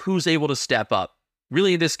of who's able to step up.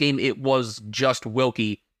 Really, in this game, it was just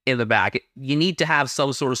Wilkie in the back. You need to have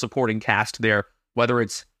some sort of supporting cast there, whether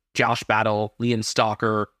it's Josh Battle, Liam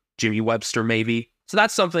Stalker, Jimmy Webster, maybe. So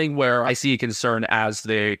that's something where I see a concern as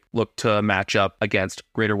they look to match up against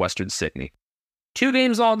Greater Western Sydney. 2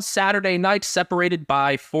 games on Saturday night, separated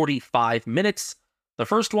by 45 minutes. The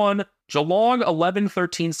first one, Geelong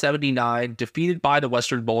 11-13-79, defeated by the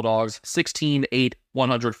Western Bulldogs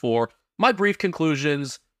 16-8-104. My brief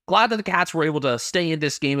conclusions: glad that the Cats were able to stay in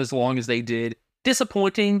this game as long as they did.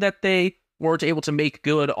 Disappointing that they weren't able to make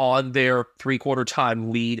good on their 3/4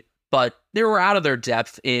 time lead, but they were out of their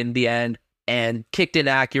depth in the end and kicked in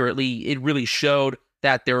accurately. It really showed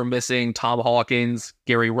that they were missing Tom Hawkins,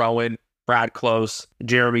 Gary Rowan, Brad Close,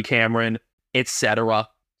 Jeremy Cameron, etc.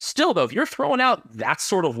 Still, though, if you're throwing out that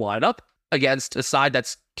sort of lineup against a side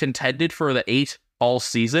that's contended for the 8 all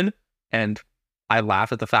season, and I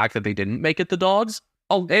laugh at the fact that they didn't make it the Dogs.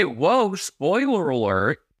 Oh, hey, whoa, spoiler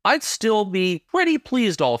alert. I'd still be pretty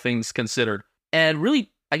pleased, all things considered. And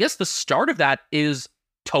really, I guess the start of that is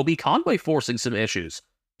Toby Conway forcing some issues,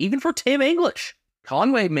 even for Tim English.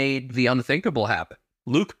 Conway made the unthinkable happen.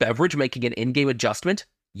 Luke Beveridge making an in-game adjustment.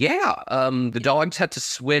 Yeah, the Dogs had to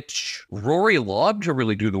switch Rory Lobb to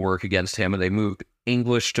really do the work against him, and they moved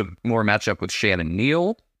English to more match up with Shannon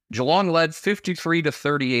Neal. Geelong led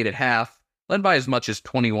 53-38 at half, led by as much as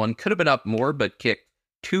 21. Could have been up more, but kicked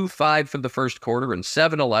 2-5 for the first quarter and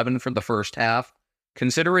 7-11 for the first half.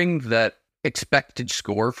 Considering that expected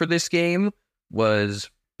score for this game was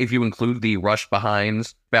if you include the rush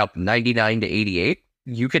behinds, about 99 to 88,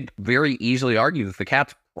 you could very easily argue that the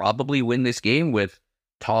Cats probably win this game with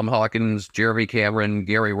Tom Hawkins, Jeremy Cameron,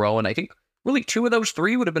 Gary Rowan. I think really 2 of those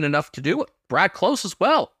 3 would have been enough to do it. Brad Close as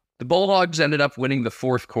well. The Bulldogs ended up winning the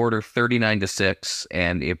fourth quarter 39-6,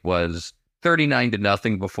 and it was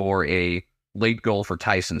 39-0 before a late goal for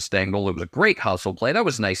Tyson Stengel. It was a great hustle play. That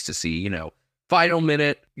was nice to see, Final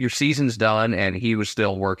minute, your season's done, and he was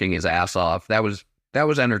still working his ass off. That was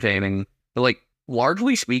entertaining. But,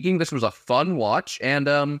 largely speaking, this was a fun watch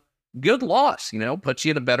and good loss, puts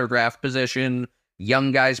you in a better draft position.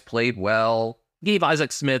 Young guys played well. Gave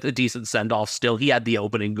Isaac Smith a decent send-off still. He had the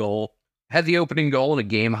opening goal. Had the opening goal and a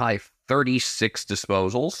game-high 36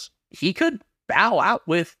 disposals. He could bow out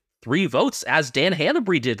with 3 votes, as Dan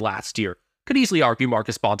Hanbury did last year. Could easily argue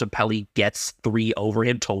Marcus Bontempelli gets 3 over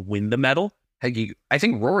him to win the medal. I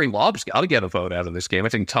think Rory Lobb's got to get a vote out of this game. I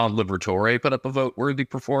think Tom Liberatore put up a vote-worthy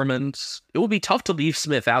performance. It would be tough to leave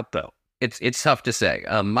Smith out, though. It's tough to say.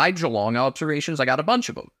 My Geelong observations, I got a bunch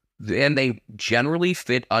of them. And they generally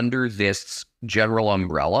fit under this general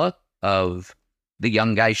umbrella of the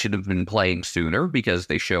young guys should have been playing sooner because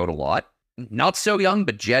they showed a lot. Not so young,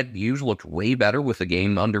 but Jed Hughes looked way better with the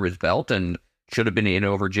game under his belt and should have been in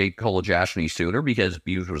over Jake Kolajashny sooner because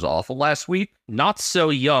Hughes was awful last week. Not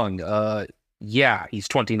so young. Yeah, he's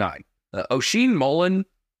 29. O'Sheen Mullen,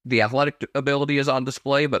 the athletic ability is on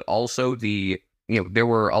display, but also there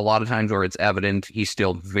were a lot of times where it's evident he's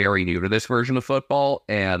still very new to this version of football.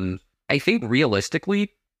 And I think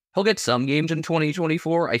realistically, he'll get some games in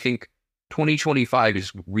 2024. I think 2025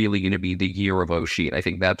 is really going to be the year of O'Sheen. I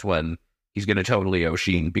think that's when he's going to totally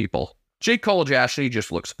O'Sheen people. Jake Kolajashny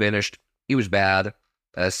just looks finished. He was bad.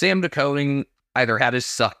 Sam DeConing either had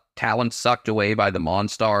his talent sucked away by the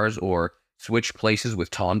Monstars or switched places with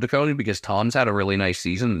Tom DeConing because Tom's had a really nice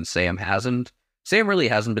season and Sam hasn't. Sam really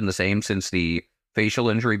hasn't been the same since the facial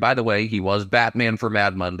injury. By the way, he was Batman for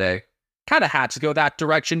Mad Monday. Kind of had to go that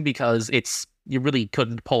direction because you really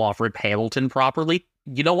couldn't pull off Rip Hamilton properly.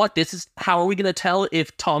 You know what? How are we going to tell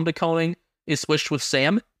if Tom DeConing is switched with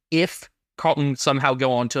Sam? If Carlton somehow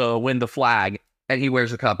go on to win the flag and he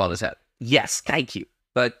wears a cup on his head. Yes, thank you.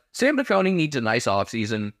 But Sam DeConing needs a nice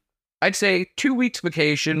offseason. I'd say 2 weeks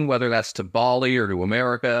vacation, whether that's to Bali or to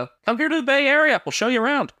America. Come here to the Bay Area. We'll show you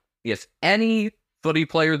around. Yes, any footy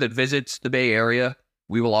player that visits the Bay Area,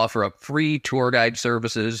 we will offer up free tour guide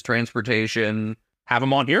services, transportation. Have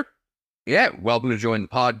them on here? Yeah, welcome to join the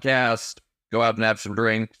podcast. Go out and have some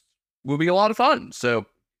drinks. Will be a lot of fun. So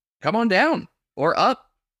come on down or up.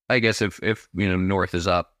 I guess if north is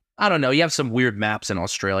up. I don't know. You have some weird maps in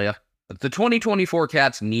Australia. The 2024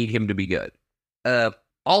 Cats need him to be good.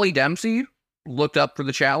 Ollie Dempsey looked up for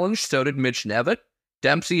the challenge. So did Mitch Nevitt.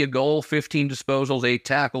 Dempsey a goal, 15 disposals, 8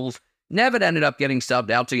 tackles. Nevitt ended up getting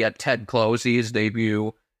subbed out to get Ted Close, his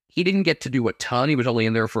debut. He didn't get to do a ton. He was only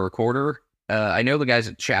in there for a quarter. I know the guys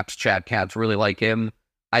at Chaps Chat Cats really like him.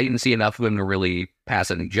 I didn't see enough of him to really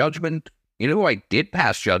pass any judgment. You know who I did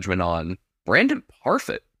pass judgment on? Brandon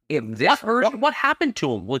Parfit. What happened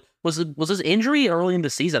to him? Was his injury early in the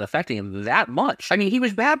season affecting him that much? I mean, he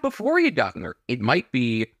was bad before he got there. It might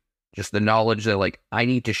be just the knowledge that, I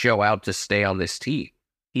need to show out to stay on this team.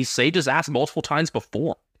 He's saved his ass multiple times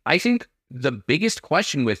before. I think the biggest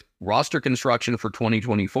question with roster construction for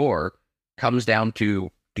 2024 comes down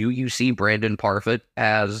to, do you see Brandon Parfit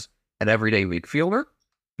as an everyday midfielder?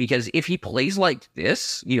 Because if he plays like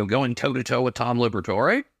this, going toe-to-toe with Tom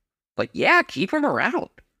Liberatore, keep him around.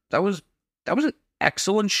 That was an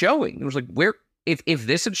excellent showing. It was if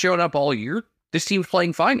this had shown up all year, this team's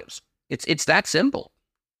playing finals. It's that simple.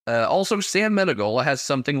 Also, Sam Menegola has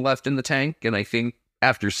something left in the tank, and I think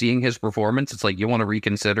after seeing his performance, it's you want to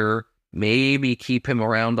reconsider, maybe keep him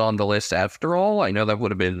around on the list after all. I know that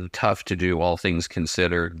would have been tough to do, all things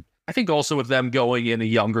considered. I think also with them going in a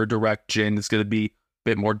younger direction, it's going to be a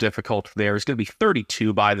bit more difficult there. He's going to be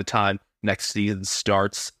 32 by the time next season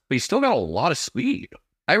starts. But he's still got a lot of speed.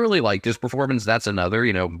 I really liked his performance. That's another,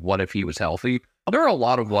 what if he was healthy? There are a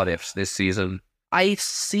lot of what ifs this season. I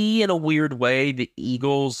see in a weird way the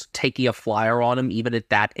Eagles taking a flyer on him even at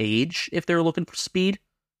that age if they're looking for speed.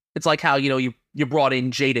 It's like how, you brought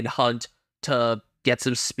in Jaden Hunt to get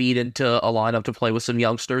some speed into a lineup to play with some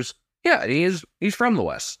youngsters. Yeah, he's from the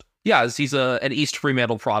West. Yeah, he's an East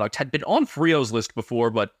Fremantle product. Had been on Frio's list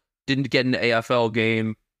before, but didn't get an AFL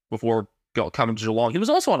game before coming to Geelong. He was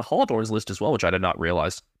also on Halldor's list as well, which I did not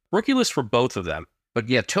realize. Rookie list for both of them. But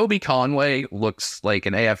yeah, Toby Conway looks like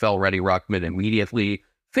an AFL-ready ruckman immediately.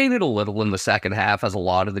 Faded a little in the second half, as a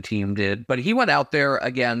lot of the team did. But he went out there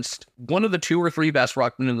against one of the 2 or 3 best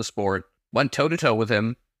ruckmen in the sport, went toe-to-toe with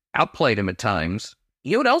him, outplayed him at times.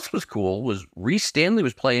 You know what else was cool was Reece Stanley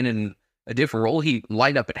was playing in a different role. He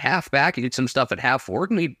lined up at halfback. He did some stuff at half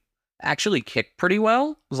forward, and he actually kicked pretty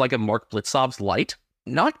well. It was like a Mark Blitzov's light.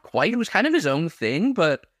 Not quite. It was kind of his own thing,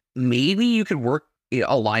 but maybe you could work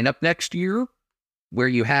a lineup next year where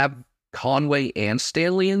you have Conway and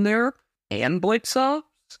Stanley in there and Blitzov.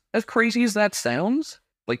 As crazy as that sounds,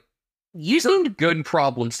 like, you seemed good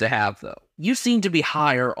problems to have, though. You seem to be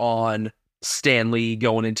higher on Stanley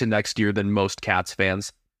going into next year than most Cats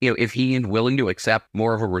fans. If he is willing to accept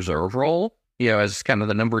more of a reserve role, as kind of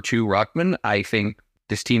the number 2 ruckman, I think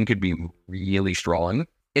this team could be really strong.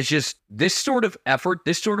 It's just this sort of effort,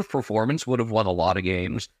 this sort of performance would have won a lot of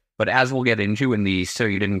games. But as we'll get into in the So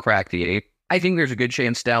You Didn't Crack the 8, I think there's a good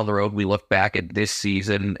chance down the road we look back at this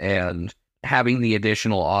season and having the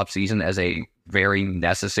additional offseason as a very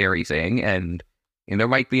necessary thing. And there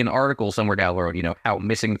might be an article somewhere down the road, how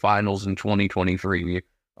missing finals in 2023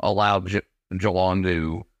 allowed Geelong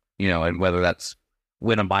to, and whether that's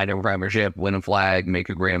win a minor premiership, win a flag, make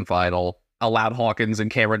a grand final, allowed Hawkins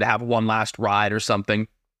and Cameron to have one last ride or something.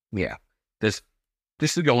 Yeah, this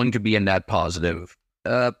is going to be a net positive.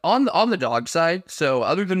 On the dog side, so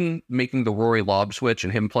other than making the Rory Lobb switch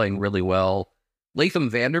and him playing really well, Latham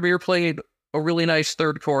Vandermeer played a really nice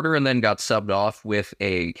third quarter and then got subbed off with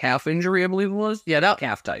a calf injury, I believe it was.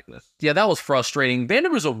 Calf tightness. Yeah, that was frustrating.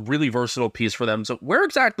 Vandermeer was a really versatile piece for them. So where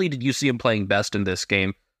exactly did you see him playing best in this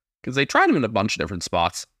game? Because they tried him in a bunch of different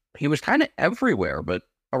spots. He was kind of everywhere, but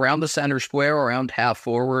around the center square, around half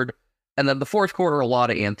forward, and then the fourth quarter, a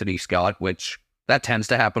lot of Anthony Scott, which that tends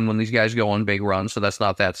to happen when these guys go on big runs, so that's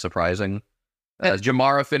not that surprising.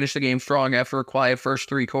 Jamara finished the game strong after a quiet first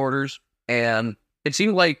 3 quarters, and it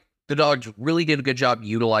seemed like the Dogs really did a good job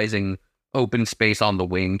utilizing open space on the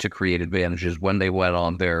wing to create advantages when they went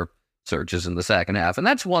on their searches in the second half. And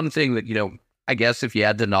that's one thing that, I guess if you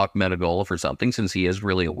had to knock Menegola for something, since he is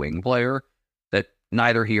really a wing player, that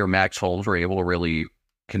neither he or Max Holmes were able to really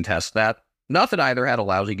contest that. Not that either had a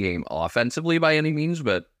lousy game offensively by any means,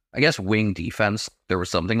 but I guess wing defense, there was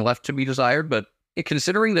something left to be desired. But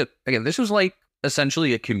considering that, again, this was like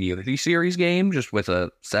essentially a community series game, just with a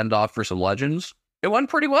send-off for some legends, it went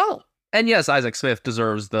pretty well. And yes, Isaac Smith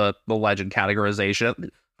deserves the legend categorization.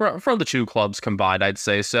 From the 2 clubs combined, I'd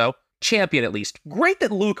say so. Champion, at least. Great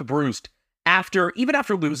that Luke Bruce, even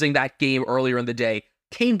after losing that game earlier in the day,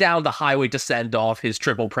 came down the highway to send off his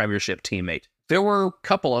triple premiership teammate. There were a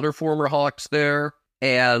couple other former Hawks there,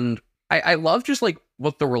 and I love just like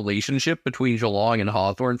what the relationship between Geelong and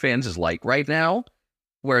Hawthorn fans is like right now,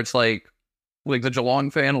 where it's like the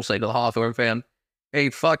Geelong fan will say to the Hawthorn fan, hey,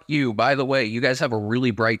 fuck you. By the way, you guys have a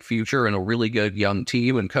really bright future and a really good young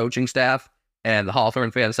team and coaching staff. And the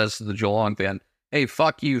Hawthorn fan says to the Geelong fan, hey,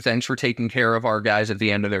 fuck you. Thanks for taking care of our guys at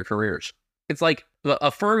the end of their careers. It's like a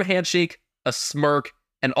firm handshake, a smirk,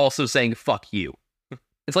 and also saying fuck you.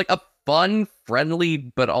 It's like a fun, friendly,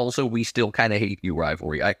 but also we still kind of hate you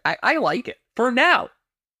rivalry. I like it. For now.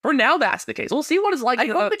 For now, that's the case. We'll see what it's like. I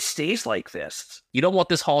hope it stays like this. You don't want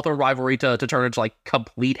this Hawthorn rivalry to turn into like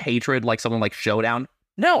complete hatred, like something like Showdown?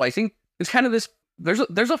 No, I think it's kind of this. There's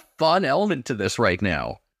a fun element to this right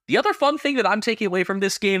now. The other fun thing that I'm taking away from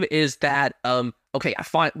this game is that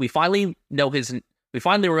we finally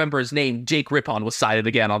remember his name. Jake Rippon was cited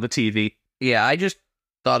again on the TV. Yeah, I just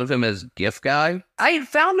thought of him as GIF guy. I had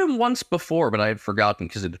found him once before, but I had forgotten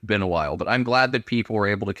because it had been a while. But I'm glad that people were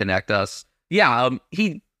able to connect us. Yeah,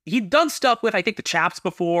 he'd done stuff with, I think, the Chaps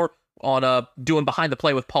before on doing Behind the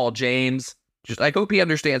Play with Paul James. Just, I hope he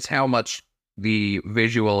understands how much the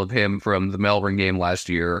visual of him from the Melbourne game last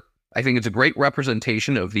year, I think it's a great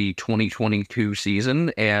representation of the 2022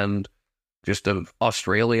 season and just of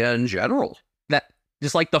Australia in general. That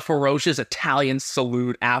just like the ferocious Italian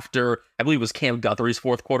salute after, I believe it was Cam Guthrie's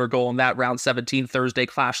fourth quarter goal in that round 17 Thursday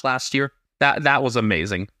clash last year. That was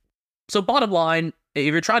amazing. So bottom line,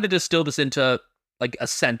 if you're trying to distill this into like a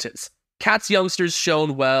sentence, Cats youngsters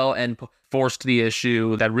shown well and forced the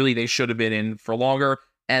issue that really they should have been in for longer,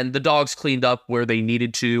 and the Dogs cleaned up where they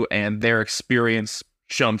needed to, and their experience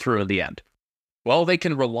shone through in the end. Well, they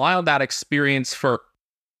can rely on that experience for...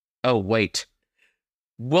 Oh, wait.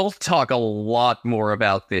 We'll talk a lot more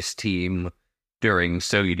about this team during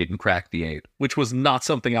So You Didn't Crack the 8, which was not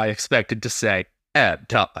something I expected to say.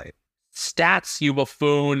 Time. Stats, you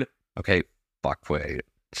buffoon. Okay, fuckway.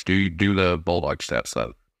 Do the Bulldog stats,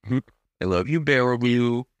 though. I love you,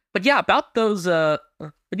 Baraboo. But yeah, about those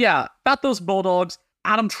Bulldogs,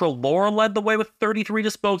 Adam Treloar led the way with 33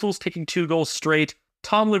 disposals, taking 2 goals straight.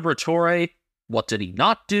 Tom Liberatore, what did he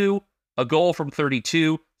not do? A goal from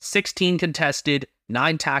 32, 16 contested,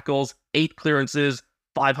 9 tackles, 8 clearances,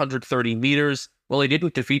 530 meters. Well, he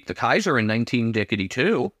didn't defeat the Kaiser in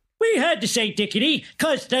 1992. We had to say Dickety,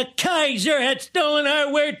 'cause the Kaiser had stolen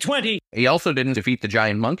our Weird 20. He also didn't defeat the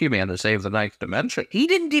Giant Monkey Man to save the Ninth Dimension. He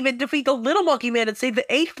didn't even defeat the Little Monkey Man and save the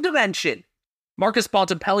 8th Dimension. Marcus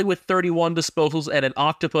Bontempelli with 31 disposals and an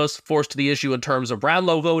octopus forced to the issue in terms of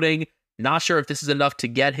Brownlow voting. Not sure if this is enough to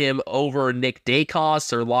get him over Nick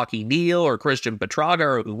Dacos or Lockie Neal or Christian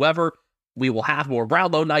Petraga or whoever. We will have more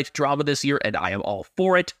Brownlow Night drama this year, and I am all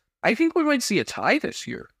for it. I think we might see a tie this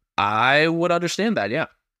year. I would understand that, yeah.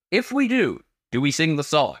 If we do we sing the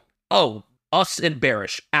song? Oh, us and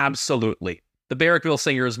Barish, absolutely. The Barrackville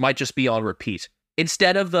Singers might just be on repeat.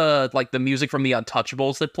 Instead of the music from the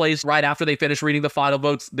Untouchables that plays right after they finish reading the final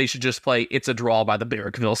votes, they should just play It's a Draw by the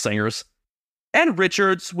Barrackville Singers. And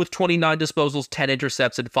Richards, with 29 disposals, 10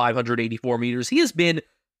 intercepts, and 584 meters, he has been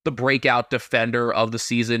the breakout defender of the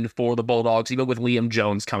season for the Bulldogs, even with Liam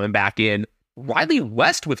Jones coming back in. Riley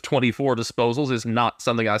West with 24 disposals is not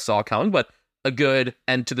something I saw coming, but a good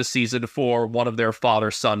end to the season for one of their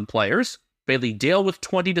father-son players. Bailey Dale with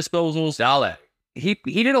 20 disposals. Dale. He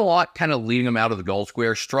did a lot kind of leading him out of the goal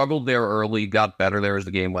square, struggled there early, got better there as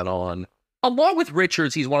the game went on. Along with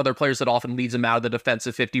Richards, he's one of their players that often leads him out of the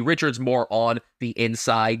defensive 50. Richards more on the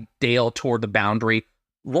inside, Dale toward the boundary.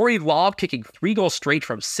 Rory Lobb kicking 3 goals straight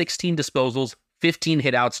from 16 disposals, 15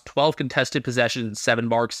 hitouts, 12 contested possessions, and 7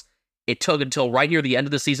 marks. It took until right near the end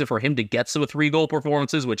of the season for him to get some 3-goal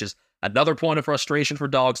performances, which is another point of frustration for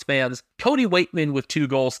Dogs fans. Cody Waitman with 2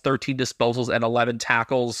 goals, 13 disposals, and 11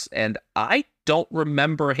 tackles, and I don't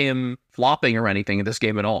remember him flopping or anything in this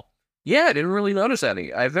game at all. Yeah, I didn't really notice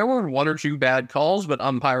any. There were 1 or 2 bad calls, but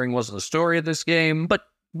umpiring wasn't the story of this game. But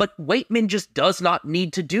Waitman just does not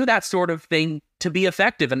need to do that sort of thing to be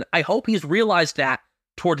effective, and I hope he's realized that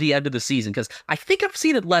toward the end of the season, because I think I've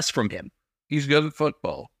seen it less from him. He's good at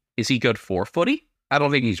football. Is he good for footy? I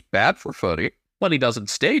don't think he's bad for footy. When he doesn't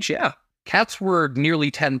stage, yeah. Cats were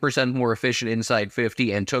nearly 10% more efficient inside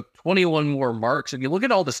 50 and took 21 more marks. If you look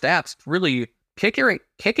at all the stats, really,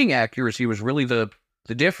 kicking accuracy was really the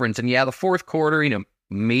difference. And yeah, the fourth quarter,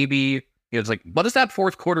 maybe it's like, what does that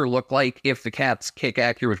fourth quarter look like if the Cats kick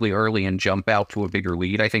accurately early and jump out to a bigger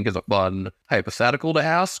lead? I think is a fun hypothetical to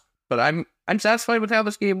ask, but I'm satisfied with how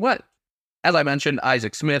this game went. As I mentioned,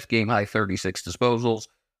 Isaac Smith, game high 36 disposals,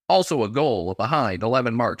 also a goal behind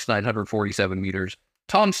 11 marks, 947 meters.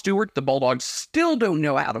 Tom Stewart, the Bulldogs still don't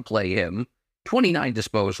know how to play him. 29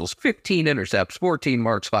 disposals, 15 intercepts, 14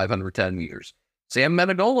 marks, 510 meters. Sam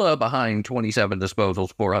Menegola behind 27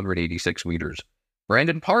 disposals, 486 meters.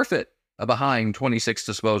 Brandon Parfit behind 26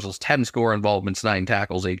 disposals, 10 score involvements, 9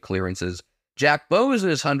 tackles, 8 clearances. Jack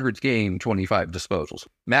Bose's 100th game, 25 disposals.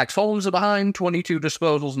 Max Holmes behind 22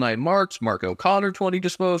 disposals, 9 marks. Mark O'Connor, 20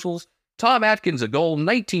 disposals. Tom Atkins a goal,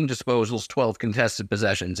 19 disposals, 12 contested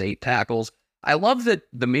possessions, 8 tackles. I love that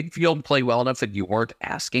the midfield play well enough that you weren't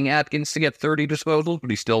asking Atkins to get 30 disposals,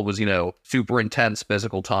 but he still was, super intense,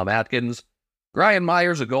 physical Tom Atkins. Brian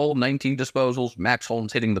Myers a goal, 19 disposals. Max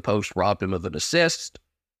Holmes hitting the post robbed him of an assist.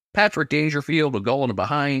 Patrick Dangerfield a goal and a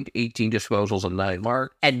behind, 18 disposals and 9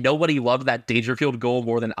 marks. And nobody loved that Dangerfield goal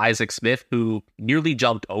more than Isaac Smith, who nearly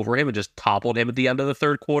jumped over him and just toppled him at the end of the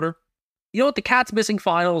third quarter. You know what? The Cats missing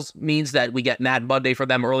finals means that we get Mad Monday for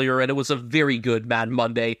them earlier, and it was a very good Mad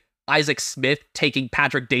Monday. Isaac Smith taking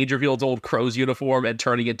Patrick Dangerfield's old Crows uniform and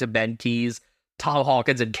turning it to Ben Keys. Tom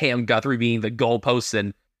Hawkins and Cam Guthrie being the goalposts,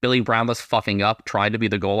 and Billy Brownless fucking up, trying to be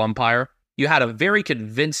the goal umpire. You had a very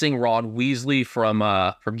convincing Ron Weasley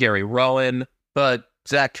from Gary Rowan, but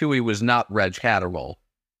Zach Toohey was not Reg Catterwall.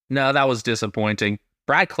 No, that was disappointing.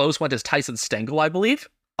 Brad Close went as Tyson Stengel, I believe.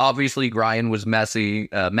 Obviously, Ryan was Messi.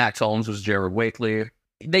 Max Holmes was Jared Wakely.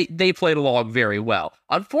 They played along very well.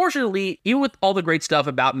 Unfortunately, even with all the great stuff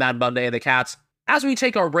about Mad Monday and the Cats, as we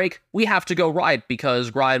take our break, we have to go right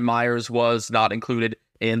because Ryan Myers was not included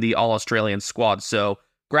in the All-Australian squad. So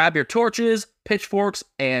grab your torches, pitchforks,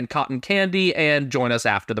 and cotton candy and join us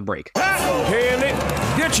after the break. Cotton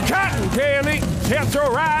candy, get your cotton candy. Health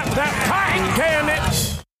all right, that cotton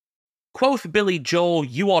candy. Quoth Billy Joel,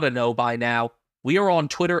 you ought to know by now. We are on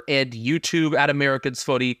Twitter and YouTube at Americans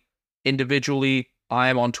Footy. Individually, I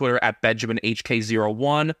am on Twitter at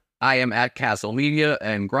BenjaminHK01. I am at Castle Media,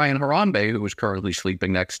 and Brian Harambe, who is currently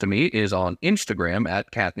sleeping next to me, is on Instagram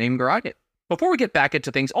at CatNameGrind. Before we get back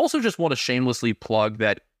into things, also just want to shamelessly plug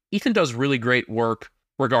that Ethan does really great work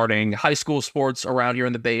regarding high school sports around here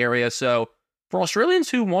in the Bay Area. So for Australians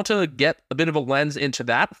who want to get a bit of a lens into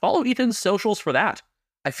that, follow Ethan's socials for that.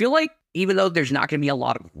 I feel like even though there's not going to be a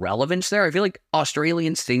lot of relevance there, I feel like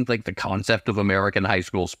Australians think like the concept of American high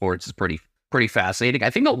school sports is pretty fascinating. I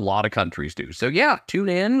think a lot of countries do. So yeah, tune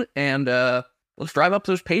in and let's drive up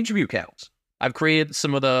those page view counts. I've created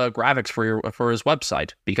some of the graphics for his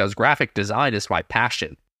website because graphic design is my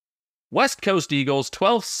passion. West Coast Eagles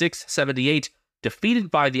 12-6-78,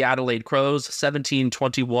 defeated by the Adelaide Crows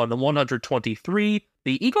 17-21-123.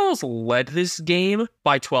 The Eagles led this game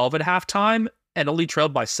by 12 at halftime and only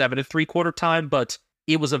trailed by 7 at three-quarter time, but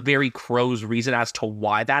it was a very Crows reason as to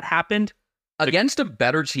why that happened. Against a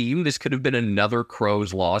better team, this could have been another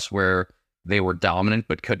Crows loss where they were dominant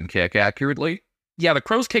but couldn't kick accurately. Yeah, the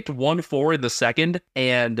Crows kicked 1-4 in the second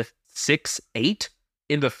and 6-8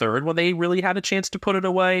 in the third when they really had a chance to put it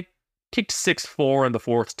away. Kicked 6-4 in the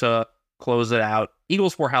fourth to close it out.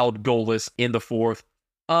 Eagles were held goalless in the fourth.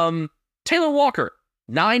 Taylor Walker,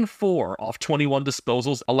 9-4 off 21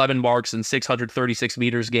 disposals, 11 marks, and 636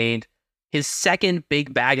 meters gained. His second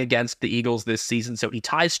big bag against the Eagles this season, so he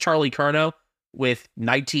ties Charlie Curnow with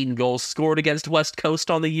 19 goals scored against West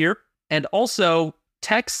Coast on the year. And also,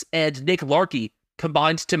 Tex and Nick Larkey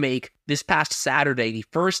combined to make this past Saturday the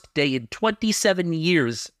first day in 27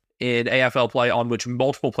 years in AFL play on which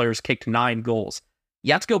multiple players kicked 9 goals.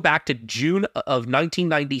 You have to go back to June of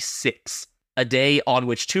 1996, a day on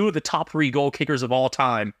which 2 of the top 3 goal kickers of all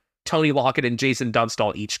time, Tony Lockett and Jason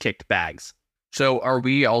Dunstall, each kicked bags. So are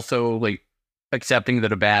we also accepting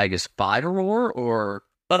that a bag is 5 or more, or?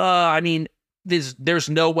 I mean, there's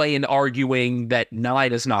no way in arguing that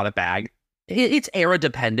 9 is not a bag. It's era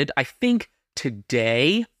dependent. I think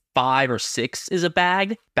today 5 or 6 is a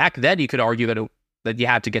bag. Back then, you could argue that you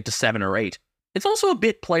had to get to 7 or 8. It's also a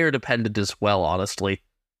bit player dependent as well, honestly.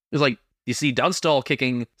 It's like, you see Dunstall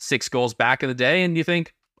kicking 6 goals back in the day, and you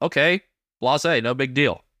think, okay, blasé, no big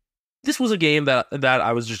deal. This was a game that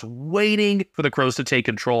I was just waiting for the Crows to take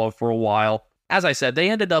control of for a while. As I said, they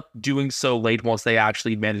ended up doing so late once they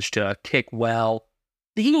actually managed to kick well.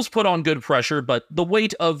 The Eagles put on good pressure, but the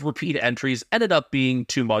weight of repeat entries ended up being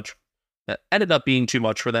too much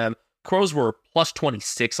for them. Crows were plus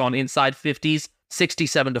 26 on inside 50s,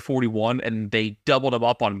 67-41, and they doubled them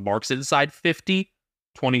up on marks inside 50,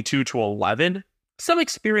 22-11. Some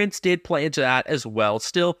experience did play into that as well.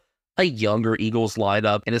 Still, a younger Eagles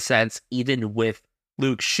lineup in a sense, even with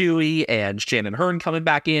Luke Shuey and Shannon Hearn coming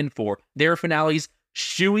back in for their finales.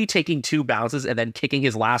 Shuey taking 2 bounces and then kicking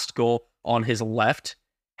his last goal on his left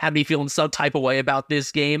had me feeling some type of way about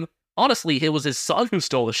this game. Honestly, it was his son who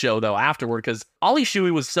stole the show, though, afterward, because Ollie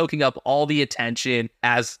Shuey was soaking up all the attention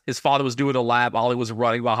as his father was doing a lap. Ollie was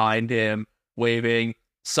running behind him, waving,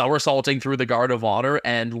 somersaulting through the Guard of Honor,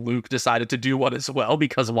 and Luke decided to do one as well,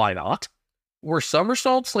 because why not? Were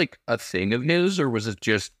somersaults a thing of his, or was it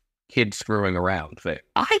just kids screwing around thing?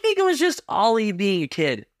 I think it was just Ollie being a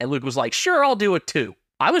kid, and Luke was like, sure, I'll do it too.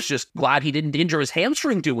 I was just glad he didn't injure his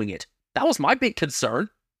hamstring doing it. That was my big concern.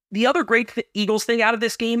 The other great Eagles thing out of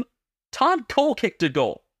this game, Tom Cole kicked a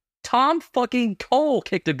goal. Tom fucking Cole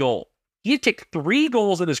kicked a goal. He had kicked 3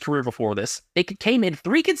 goals in his career before this. It came in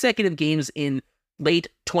 3 consecutive games in late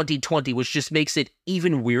 2020, which just makes it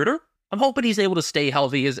even weirder. I'm hoping he's able to stay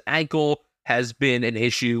healthy. His ankle has been an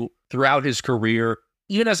issue throughout his career.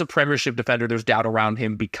 Even as a premiership defender, there's doubt around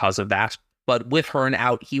him because of that. But with Hearn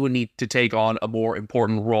out, he would need to take on a more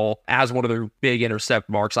important role as one of their big intercept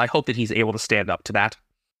marks. I hope that he's able to stand up to that.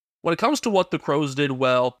 When it comes to what the Crows did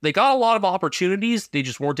well, they got a lot of opportunities. They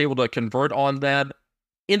just weren't able to convert on them.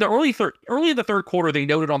 In the early in the third quarter, they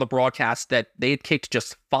noted on the broadcast that they had kicked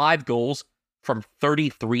just 5 goals from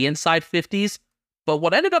 33 inside 50s. But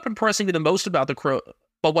what ended up impressing me the most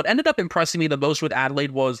with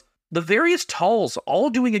Adelaide was the various talls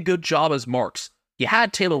all doing a good job as marks. You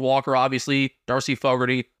had Taylor Walker, obviously, Darcy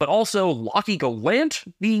Fogarty, but also Lockie Gallant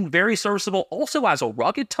being very serviceable, also as a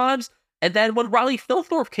ruck at times. And then when Riley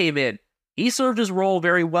Thilthorpe came in, he served his role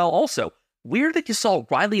very well also. Weird that you saw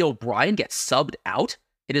Riley O'Brien get subbed out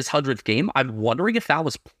in his 100th game. I'm wondering if that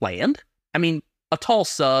was planned. I mean, a tall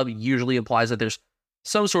sub usually implies that there's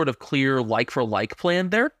some sort of clear like-for-like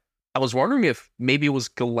plan there. I was wondering if maybe it was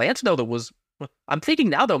Gallant, though, that was... I'm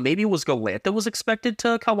thinking now, though, maybe it was Gallant that was expected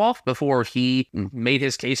to come off before he made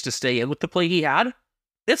his case to stay in with the play he had.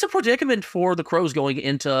 It's a predicament for the Crows going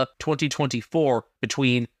into 2024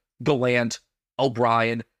 between Gallant,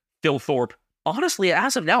 O'Brien, Thilthorpe. Honestly,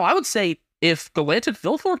 as of now, I would say if Gallant and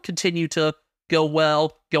Thilthorpe continue to go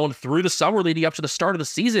well, going through the summer leading up to the start of the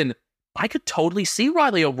season, I could totally see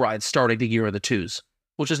Riley O'Brien starting the year of the twos,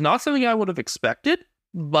 which is not something I would have expected,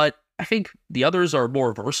 but I think the others are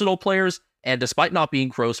more versatile players, and despite not being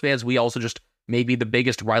Crows fans, we also just may be the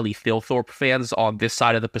biggest Riley Thilthorpe fans on this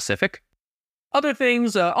side of the Pacific. Other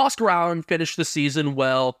things, Oscar Allen finished the season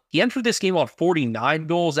well. He entered this game on 49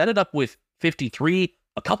 goals, ended up with 53.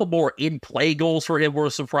 A couple more in-play goals for him were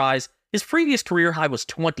a surprise. His previous career high was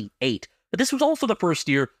 28. but this was also the first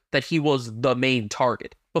year that he was the main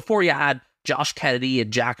target. Before you had Josh Kennedy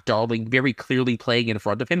and Jack Darling very clearly playing in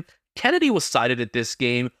front of him, Kennedy was cited at this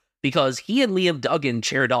game because he and Liam Duggan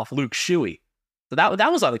chaired off Luke Shuey. So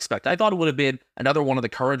that was unexpected. I thought it would have been another one of the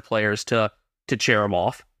current players to chair him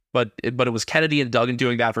off, but it was Kennedy and Duggan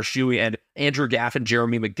doing that for Shuey, and Andrew Gaff and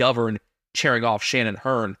Jeremy McGovern chairing off Shannon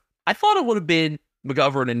Hearn. I thought it would have been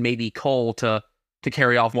McGovern and maybe Cole to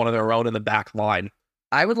carry off one of their own in the back line.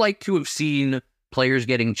 I would like to have seen players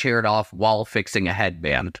getting chaired off while fixing a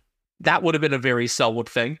headband. That would have been a very Selwood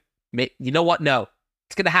thing. You know what? No.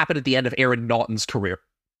 It's going to happen at the end of Aaron Naughton's career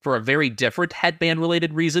for a very different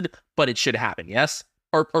headband-related reason, but it should happen, yes?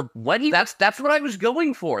 Or when he... That's what I was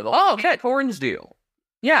going for. Okay. Horns deal.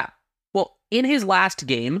 Yeah. Well, in his last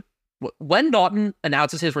game, when Naughton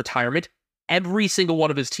announces his retirement, every single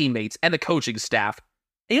one of his teammates and the coaching staff,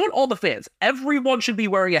 and even all the fans, everyone should be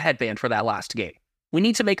wearing a headband for that last game. We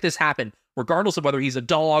need to make this happen, regardless of whether he's a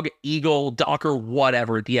Dog, Eagle, Docker,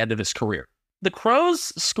 whatever, at the end of his career. The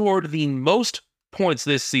Crows scored the most points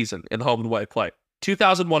this season in home and away play,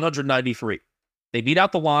 2,193. They beat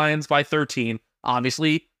out the Lions by 13.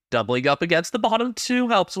 Obviously, doubling up against the bottom two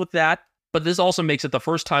helps with that, but this also makes it the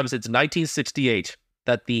first time since 1968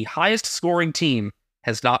 that the highest scoring team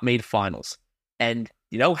has not made finals. And,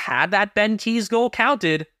 had that Ben Keys goal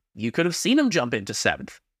counted, you could have seen him jump into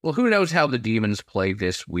 7th. Well, who knows how the Demons play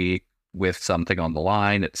this week with something on the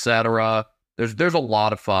line, etc. There's a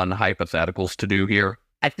lot of fun hypotheticals to do here.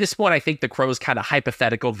 At this point, I think the Crows kind of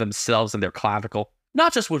hypothetical themselves in their clavicle.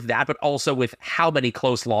 Not just with that, but also with how many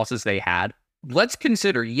close losses they had. Let's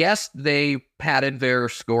consider, yes, they padded their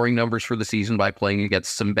scoring numbers for the season by playing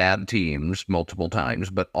against some bad teams multiple times,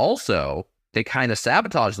 but also they kind of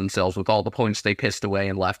sabotaged themselves with all the points they pissed away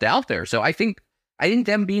and left out there. So I think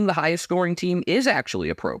them being the highest scoring team is actually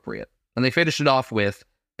appropriate. And they finished it off with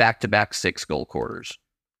back-to-back 6-goal quarters.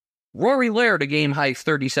 Rory Laird, a game-high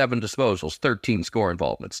 37 disposals, 13 score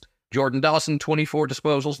involvements. Jordan Dawson, 24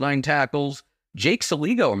 disposals, 9 tackles. Jake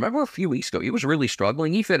Saligo, remember a few weeks ago, he was really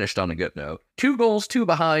struggling. He finished on a good note. 2 goals, 2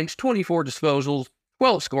 behinds, 24 disposals,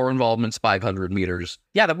 12 score involvements, 500 meters.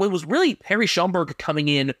 Yeah, that was really Harry Schomburg coming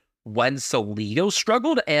in when Saligo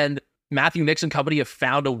struggled, and Matthew Nix and company have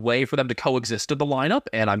found a way for them to coexist in the lineup,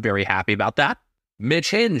 and I'm very happy about that.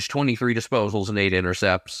 Mitch Hinge, 23 disposals and 8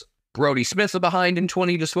 intercepts. Brody Smith, a behind in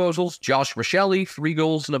 20 disposals. Josh Rochelle, 3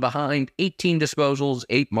 goals and a behind, 18 disposals,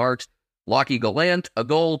 8 marks. Lockie Gallant, a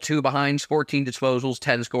goal, 2 behinds, 14 disposals,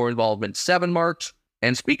 10 score involvement, 7 marks.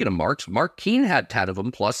 And speaking of marks, Mark Keane had 10 of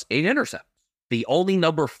them, plus 8 intercepts. The only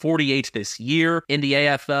number 48 this year in the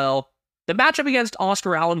AFL. The matchup against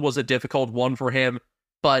Oscar Allen was a difficult one for him,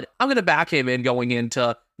 but I'm going to back him in going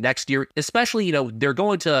into next year, especially, they're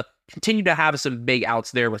going to continue to have some big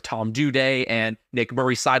outs there with Tom Duday and Nick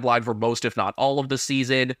Murray sidelined for most, if not all of the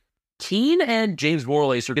season. Keane and James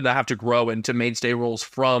Morlace are going to have to grow into mainstay roles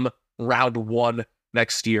from round 1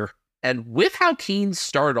 next year. And with how Keane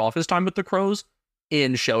started off his time with the Crows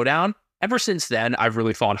in Showdown, ever since then, I've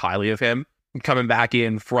really thought highly of him coming back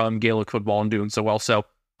in from Gaelic football and doing so well. So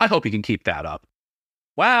I hope he can keep that up.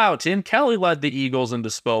 Wow, Tim Kelly led the Eagles in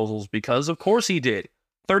disposals because, of course, he did.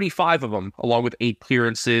 35 of them, along with 8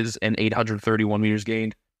 clearances and 831 meters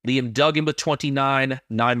gained. Liam Duggan with 29,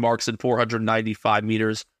 9 marks and 495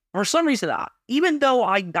 meters. For some reason, even though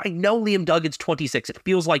I know Liam Duggan's 26, it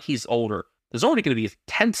feels like he's older. There's only going to be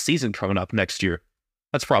a 10th season coming up next year.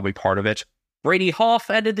 That's probably part of it. Brady Hoff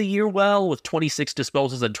ended the year well with 26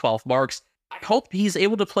 disposals and 12 marks. I hope he's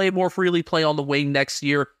able to play more freely, play on the wing next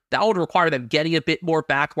year. That would require them getting a bit more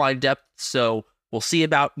backline depth, so we'll see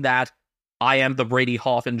about that. I am the Brady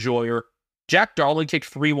Hoff enjoyer. Jack Darling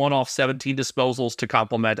kicked 3-1 off 17 disposals to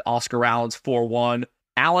complement Oscar Allen's 4-1.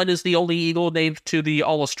 Allen is the only Eagle named to the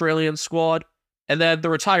All-Australian squad. And then the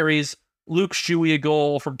retirees, Luke Shuey a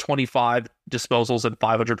goal from 25 disposals and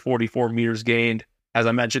 544 meters gained. As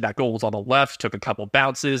I mentioned, that goal was on the left, took a couple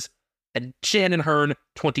bounces. And Shannon Hearn,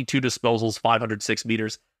 22 disposals, 506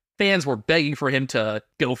 meters. Fans were begging for him to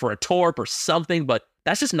go for a torp or something, but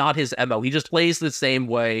that's just not his MO. He just plays the same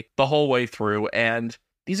way the whole way through, and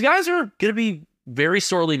these guys are going to be very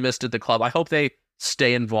sorely missed at the club. I hope they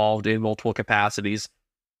stay involved in multiple capacities.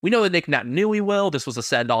 We know that Nick Natanui will. This was a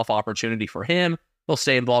send-off opportunity for him. He'll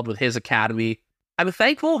stay involved with his academy. I'm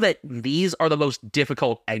thankful that these are the most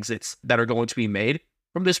difficult exits that are going to be made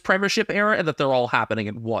from this Premiership era and that they're all happening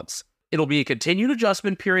at once. It'll be a continued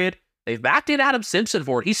adjustment period. They've backed in Adam Simpson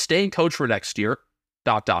for it. He's staying coach for next year. ...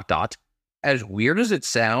 As weird as it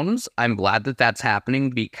sounds, I'm glad that that's happening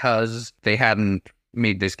because they hadn't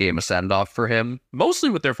made this game a send-off for him. Mostly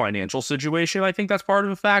with their financial situation, I think that's part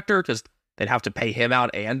of a factor, because they'd have to pay him out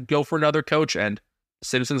and go for another coach, and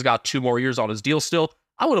Simpson's got 2 more years on his deal still.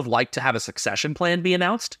 I would have liked to have a succession plan be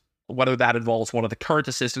announced, whether that involves one of the current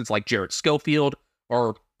assistants like Jared Schofield,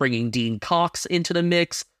 or bringing Dean Cox into the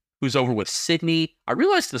mix, who's over with Sydney. I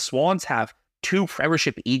realized the Swans have 2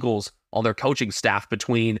 Premiership Eagles on their coaching staff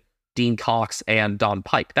between Dean Cox and Don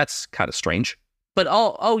Pike. That's kind of strange. But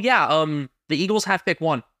the Eagles have pick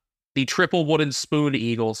 1. The triple wooden spoon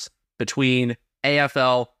Eagles between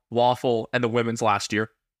AFL, Waffle, and the women's last year.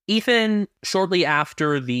 Ethan, shortly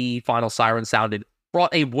after the final siren sounded,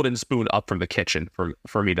 brought a wooden spoon up from the kitchen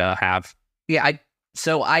for me to have. Yeah,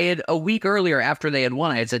 So I had, a week earlier after they had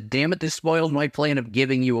won, I had said, damn it, this spoiled my plan of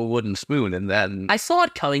giving you a wooden spoon, and then... I saw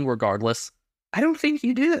it coming regardless. I don't think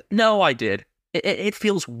you did. No, I did. It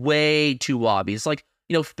feels way too obvious. Like,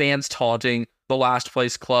 fans taunting the last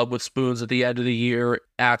place club with spoons at the end of the year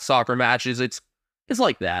at soccer matches. It's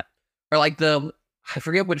like that. Or like I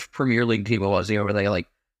forget which Premier League team it was, where they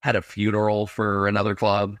had a funeral for another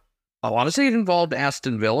club. I want to say it involved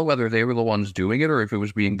Aston Villa, whether they were the ones doing it or if it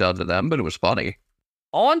was being done to them, but it was funny.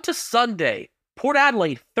 On to Sunday. Port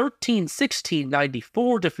Adelaide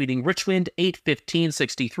 13-16-94, defeating Richmond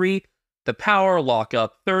 8-15-63. The Power lock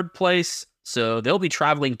up 3rd place, so they'll be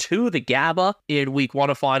traveling to the Gabba in week 1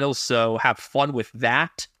 of finals, so have fun with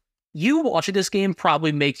that. You watching this game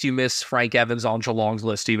probably makes you miss Frank Evans on Geelong's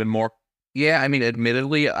list even more. Yeah, I mean,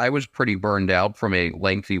 admittedly, I was pretty burned out from a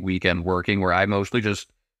lengthy weekend working where I mostly just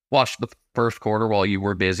watched the first quarter while you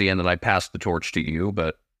were busy, and then I passed the torch to you,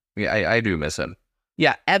 but yeah, I do miss him.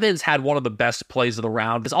 Yeah, Evans had one of the best plays of the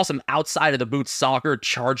round. It's awesome outside of the boot soccer,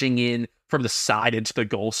 charging in from the side into the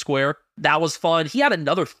goal square. That was fun. He had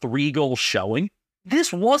another 3-goal showing.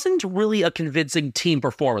 This wasn't really a convincing team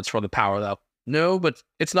performance for the Power, though. No, but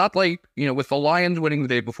it's not like, with the Lions winning the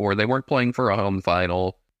day before, they weren't playing for a home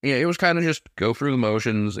final. Yeah, it was kind of just go through the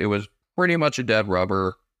motions. It was pretty much a dead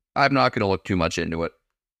rubber. I'm not going to look too much into it.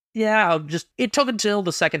 Yeah, it took until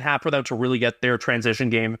the second half for them to really get their transition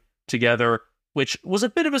game together, which was a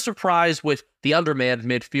bit of a surprise with the undermanned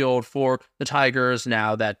midfield for the Tigers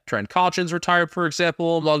now that Trent Cotchin's retired, for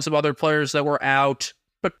example, among some other players that were out.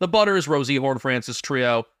 But the Butters, Rosie Horn-Francis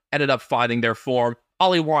trio ended up finding their form.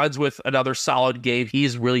 Ollie Wines with another solid game.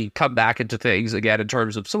 He's really come back into things again in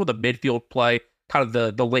terms of some of the midfield play, kind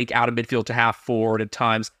of the link out of midfield to half forward at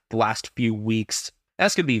times the last few weeks.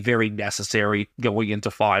 That's going to be very necessary going into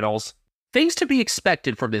finals. Things to be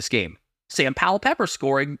expected from this game. Sam Powell-Pepper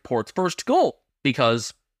scoring Port's first goal,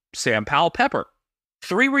 because Sam Powell-Pepper.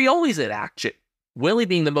 3 Riolis in action. Willie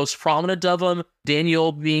being the most prominent of them,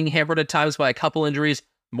 Daniel being hampered at times by a couple injuries,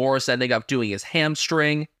 Morris ending up doing his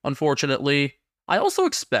hamstring, unfortunately. I also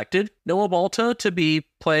expected Noah Balta to be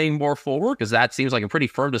playing more forward, because that seems like a pretty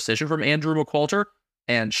firm decision from Andrew McQualter,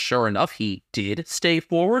 and sure enough, he did stay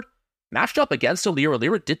forward. Matched up against Alir.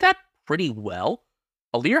 Alir did that pretty well.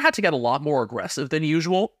 Alir had to get a lot more aggressive than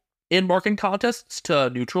usual in marking contests to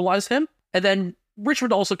neutralize him, and then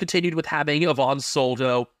Richmond also continued with having Yvonne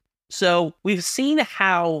Soldo. So we've seen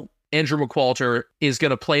how Andrew McQualter is going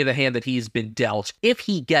to play the hand that he's been dealt if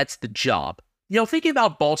he gets the job. Thinking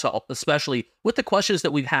about Balta, especially with the questions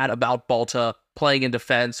that we've had about Balta playing in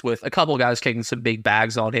defense with a couple of guys kicking some big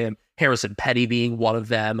bags on him, Harrison Petty being one of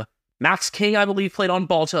them. Max King, I believe, played on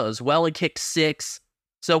Balta as well and kicked 6.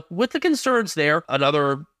 So with the concerns there,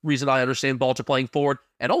 another reason I understand Balta playing forward,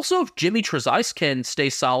 and also if Jimmy Trezise can stay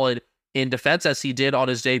solid in defense as he did on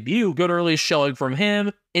his debut, good early showing from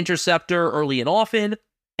him, interceptor early and often,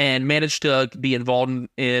 and managed to be involved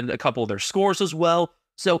in a couple of their scores as well.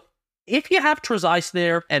 So if you have Trezise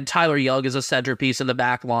there and Tyler Young is a centerpiece in the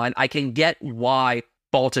back line, I can get why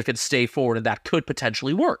Balta could stay forward and that could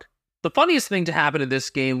potentially work. The funniest thing to happen in this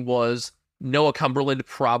game was Noah Cumberland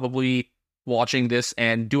probably watching this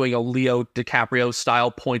and doing a Leo DiCaprio style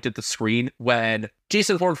point at the screen when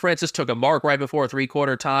Jason Horn-Francis took a mark right before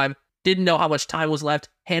 3/4 time, didn't know how much time was left,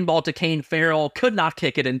 handball to Kane Farrell, could not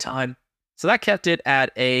kick it in time. So that kept it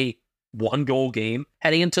at a 1-goal game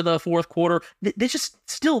heading into the 4th quarter. They just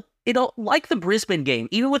still, like the Brisbane game,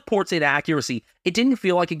 even with Port's inaccuracy, it didn't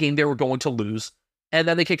feel like a game they were going to lose. And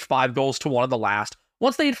then they kicked 5 goals to 1 in the last.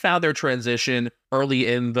 Once they had found their transition early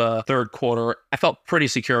in the 3rd quarter, I felt pretty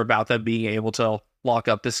secure about them being able to lock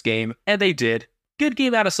up this game, and they did. Good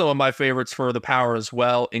game out of some of my favorites for the Power as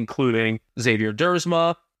well, including Xavier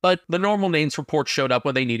Dersma, but the normal names for Port showed up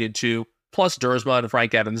when they needed to, plus Dersma and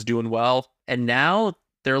Frank Evans doing well, and now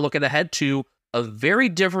they're looking ahead to a very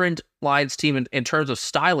different Lions team in terms of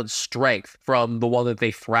style and strength from the one that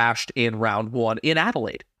they thrashed in round 1 in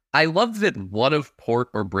Adelaide. I love that one of Port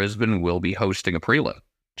or Brisbane will be hosting a prelim.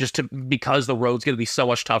 Because the road's going to be so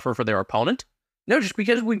much tougher for their opponent? No, just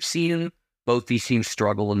because we've seen Both these teams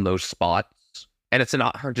struggle in those spots. And it's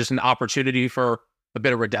just an opportunity for a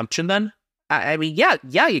bit of redemption then? I mean,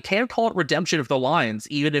 yeah, you can call it redemption of the Lions,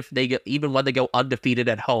 even when they go undefeated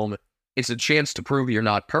at home. It's a chance to prove you're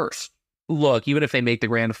not cursed. Look, even if they make the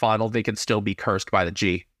grand final, they can still be cursed by the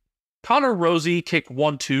G. Connor Rosie kicked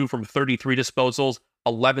 1-2 from 33 disposals,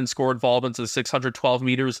 11 score involvements of 612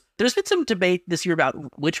 meters. There's been some debate this year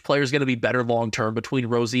about which player is going to be better long-term between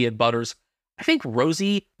Rosie and Butters. I think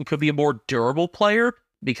Rosie could be a more durable player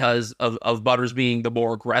because of Butters being the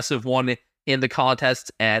more aggressive one in the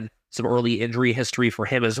contest and some early injury history for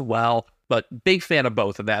him as well. But big fan of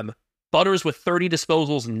both of them. Butters with 30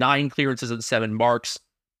 disposals, 9 clearances, and 7 marks.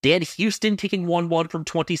 Dan Houston kicking 1-1 from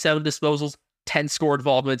 27 disposals, 10 score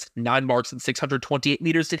involvements, 9 marks, and 628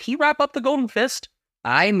 meters. Did he wrap up the Golden Fist?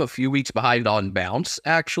 I'm a few weeks behind on bounce,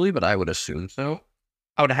 actually, but I would assume so.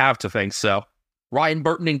 I would have to think so. Ryan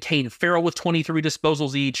Burton and Kane Farrell with 23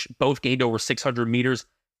 disposals each, both gained over 600 meters.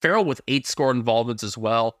 Farrell with 8 score involvements as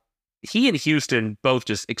well. He and Houston, both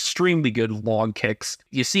just extremely good long kicks.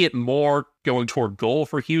 You see it more going toward goal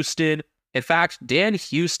for Houston. In fact, Dan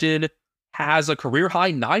Houston has a career-high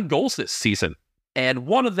 9 goals this season, and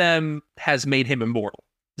one of them has made him immortal.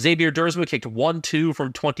 Xavier Dersma kicked 1-2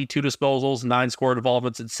 from 22 disposals, 9 score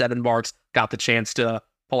involvements, and 7 marks. Got the chance to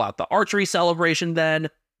pull out the archery celebration then.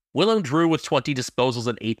 Willem Drew with 20 disposals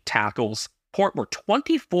and 8 tackles. Port were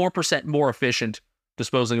 24% more efficient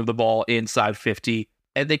disposing of the ball inside 50,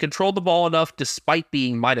 and they controlled the ball enough despite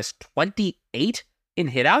being minus 28 in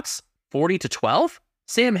hitouts, 40-12.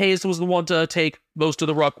 Sam Hayes was the one to take most of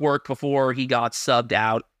the ruck work before he got subbed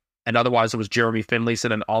out, and otherwise it was Jeremy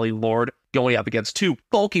Finlayson and Ollie Lord going up against 2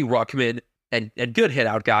 bulky ruckmen and good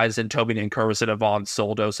hit-out guys in Toby Nankervis and Yvonne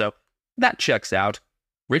Soldo, so that checks out.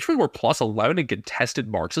 Richmond were plus 11 in contested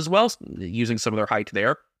marks as well, using some of their height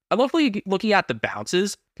there. I love looking at the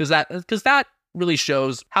bounces, because that really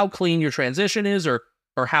shows how clean your transition is, or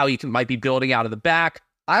how you might be building out of the back.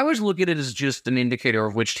 I always look at it as just an indicator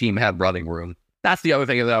of which team had running room. That's the other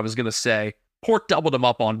thing that I was going to say. Port doubled them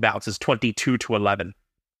up on bounces, 22-11.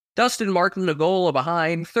 Dustin Martin, a goal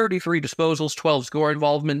behind, 33 disposals, 12 score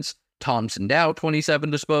involvements. Thompson Dow,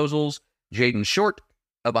 27 disposals. Jaden Short,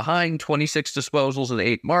 a behind, 26 disposals and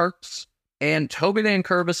 8 marks. And Toby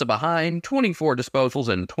Nankervis, a behind, 24 disposals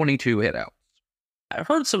and 22 hitouts. I've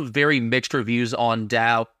heard some very mixed reviews on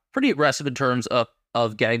Dow. Pretty aggressive in terms of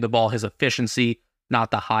getting the ball, his efficiency, not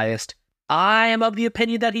the highest. I am of the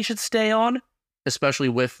opinion that he should stay on, especially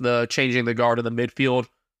with the changing the guard in the midfield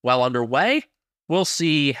well underway. We'll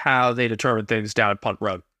see how they determine things down at Punt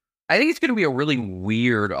Road. I think it's going to be a really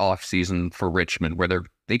weird offseason for Richmond, where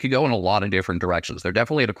they could go in a lot of different directions. They're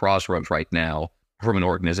definitely at a crossroads right now from an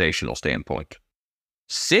organizational standpoint.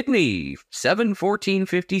 Sydney,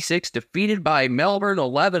 7-14-56, defeated by Melbourne,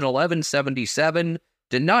 11-11-77,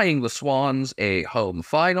 denying the Swans a home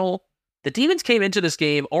final. The Demons came into this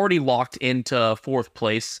game already locked into 4th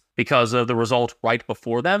place because of the result right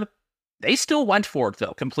before them. They still went for it,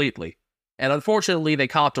 though, completely. And unfortunately, they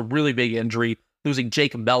copped a really big injury, losing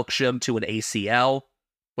Jake Melksham to an ACL.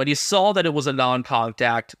 When you saw that it was a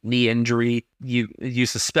non-contact knee injury, you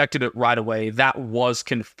suspected it right away. That was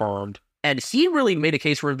confirmed. And he really made a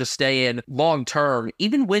case for him to stay in long-term,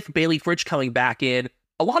 even with Bailey Fritsch coming back in.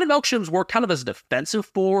 A lot of Melksham's work kind of as a defensive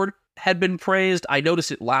forward had been praised. I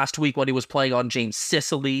noticed it last week when he was playing on James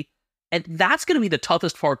Sicily. And that's going to be the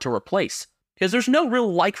toughest part to replace, because there's no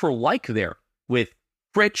real like-for-like there with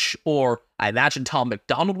Fritsch, or I imagine Tom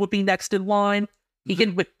McDonald would be next in line. He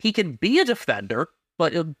can be a defender,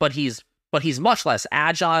 but he's much less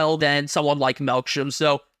agile than someone like Melksham,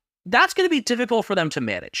 so that's going to be difficult for them to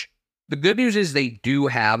manage. The good news is they do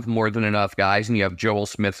have more than enough guys, and you have Joel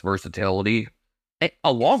Smith's versatility,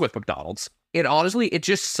 along with McDonald's. It honestly, it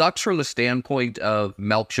just sucks from the standpoint of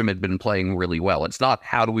Melksham had been playing really well. It's not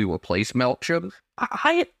how do we replace Melksham.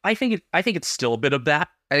 I think it's still a bit of that.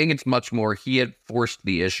 I think it's much more he had forced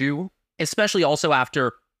the issue, especially also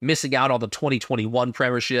after missing out on the 2021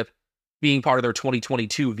 Premiership, being part of their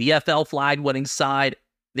 2022 VFL flag-winning side.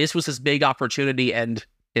 This was his big opportunity, and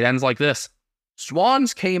it ends like this.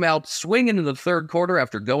 Swans came out swinging in the third quarter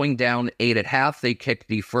after going down 8 at half. They kicked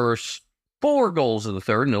the first 4 goals of the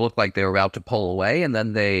third, and it looked like they were about to pull away, and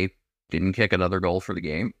then they didn't kick another goal for the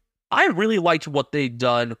game. I really liked what they'd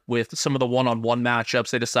done with some of the one-on-one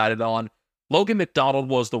matchups they decided on. Logan McDonald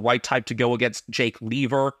was the right type to go against Jake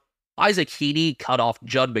Lever. Isaac Heaney cut off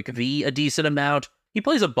Judd McVie a decent amount. He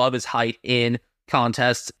plays above his height in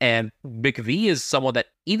contests, and McVie is someone that,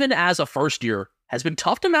 even as a first year, has been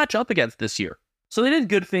tough to match up against this year. So they did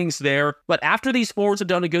good things there, but after these forwards have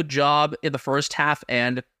done a good job in the first half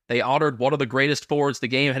and They honored one of the greatest forwards the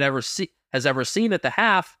game has ever seen at the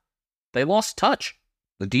half. They lost touch.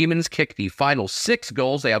 The Demons kicked the final 6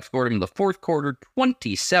 goals. They outscored him in the fourth quarter,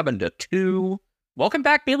 27-2. Welcome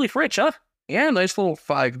back, Bailey Fritsch, huh? Yeah, nice little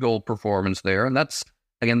 5-goal performance there. And that's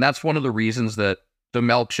one of the reasons that the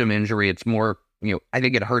Melksham injury, it's more, I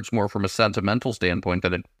think it hurts more from a sentimental standpoint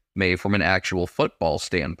than it may from an actual football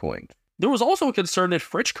standpoint. There was also a concern that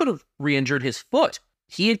Fritsch could have re-injured his foot.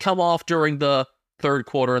 He had come off during the third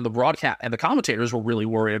quarter, and the broadcast and the commentators were really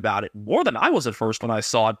worried about it, more than I was at first when I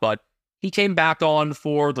saw it, but he came back on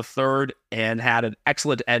for the third and had an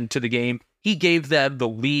excellent end to the game. He gave them the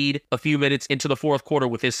lead a few minutes into the fourth quarter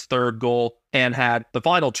with his third goal and had the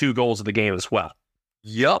final 2 goals of the game as well.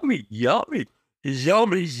 Yummy, yummy,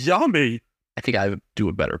 yummy, yummy. I think I would do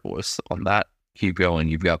a better voice on that. Keep going.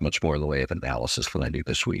 You've got much more in the way of analysis than I do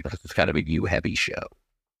this week. It's kind of a you-heavy show.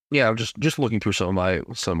 Yeah, I'm just looking through some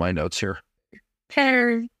of my notes here.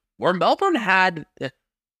 Where did Melbourne have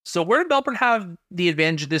the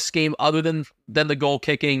advantage of this game other than the goal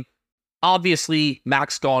kicking? Obviously,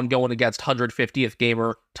 Max Gawn going against 150th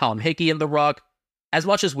gamer Tom Hickey in the ruck. As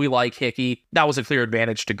much as we like Hickey, that was a clear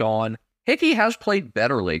advantage to Gawn. Hickey has played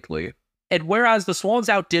better lately. And whereas the Swans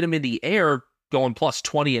outdid him in the air, going plus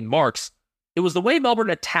 20 in marks, it was the way Melbourne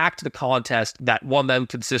attacked the contest that won them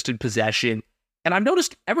consistent possession. And I've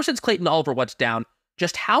noticed ever since Clayton Oliver went down,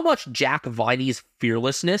 just how much Jack Viney's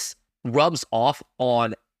fearlessness rubs off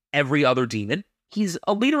on every other Demon. He's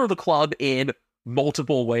a leader of the club in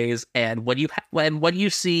multiple ways, and when you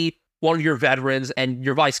see one of your veterans and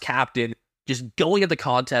your vice captain just going at the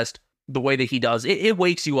contest the way that he does, it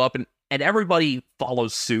wakes you up, and everybody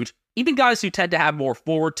follows suit. Even guys who tend to have more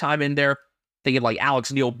forward time in there, thinking like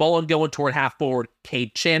Alex Neil-Bullen going toward half forward,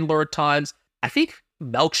 Cade Chandler at times. I think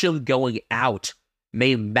Melksham going out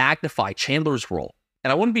may magnify Chandler's role.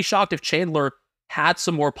 And I wouldn't be shocked if Chandler had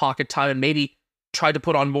some more pocket time and maybe tried to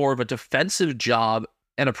put on more of a defensive job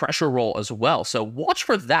and a pressure role as well. So watch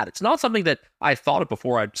for that. It's not something that I thought of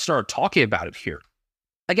before I started talking about it here.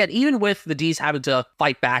 Again, even with the D's having to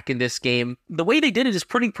fight back in this game, the way they did it is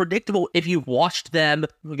pretty predictable if you've watched them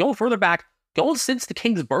going further back, going since the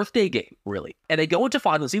Kings' birthday game, really. And they go into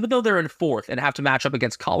finals, even though they're in fourth and have to match up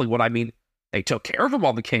against Collingwood. I mean, they took care of them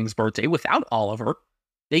on the Kings' birthday without Oliver.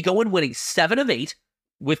 They go in winning 7 of 8,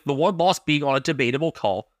 with the one loss being on a debatable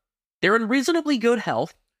call. They're in reasonably good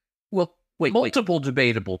health. Well, multiple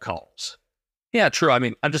debatable calls. Yeah, true. I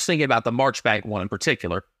mean, I'm just thinking about the Marchbank one in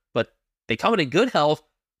particular, but they come in good health.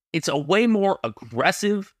 It's a way more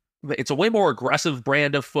aggressive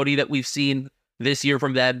brand of footy that we've seen this year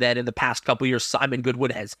from them than in the past couple of years. Simon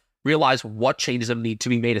Goodwin has realized what changes need to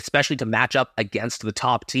be made, especially to match up against the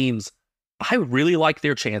top teams. I really like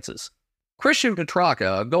their chances. Christian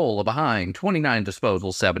Petrarca, a goal behind, 29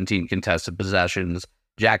 disposals, 17 contested possessions.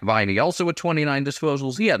 Jack Viney also with 29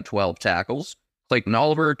 disposals. He had 12 tackles. Clayton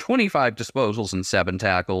Oliver, 25 disposals and 7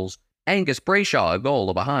 tackles. Angus Brayshaw, a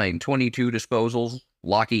goal behind, 22 disposals.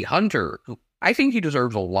 Lockie Hunter, I think he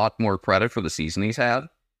deserves a lot more credit for the season he's had.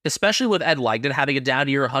 Especially with Ed Langdon having a down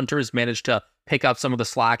year, Hunter has managed to pick up some of the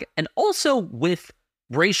slack. And also with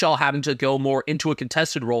Brayshaw having to go more into a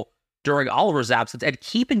contested role during Oliver's absence and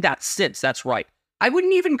keeping that since. That's right. I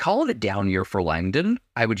wouldn't even call it a down year for Langdon.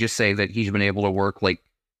 I would just say that he's been able to work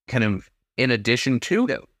kind of in addition to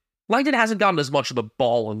him. Langdon hasn't gotten as much of the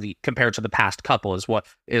ball compared to the past couple is what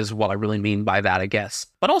I really mean by that, I guess.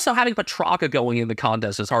 But also having Petrarca going in the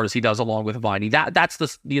contest as hard as he does along with Viney, that's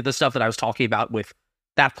the stuff that I was talking about with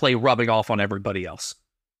that play rubbing off on everybody else.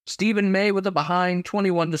 Stephen May with a behind,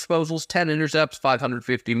 21 disposals, 10 intercepts,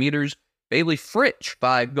 550 meters. Bailey Fritsch,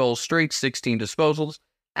 5 goals straight, 16 disposals.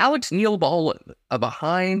 Alex Neil-Bullen, a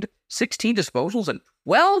behind, 16 disposals and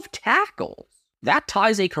 12 tackles. That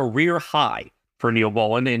ties a career high for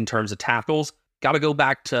Neil-Bullen in terms of tackles. Got to go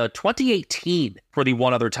back to 2018 for the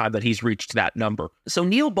one other time that he's reached that number. So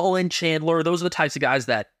Neil-Bullen, Chandler, those are the types of guys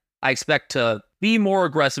that I expect to be more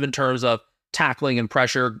aggressive in terms of tackling and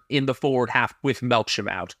pressure in the forward half with Melksham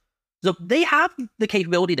out. So they have the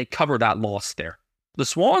capability to cover that loss there. The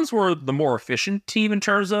Swans were the more efficient team in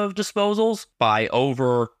terms of disposals by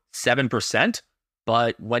over 7%,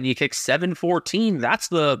 but when you kick 7-14, that's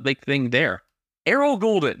the big thing there. Errol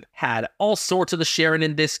Goulden had all sorts of the sharing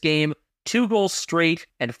in this game, 2 goals straight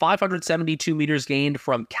and 572 meters gained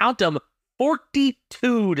from, count them,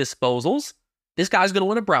 42 disposals. This guy's going to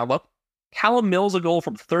win a Brownlow. Callum Mills, a goal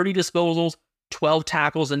from 30 disposals, 12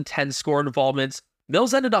 tackles and 10 score involvements.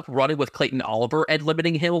 Mills ended up running with Clayton Oliver and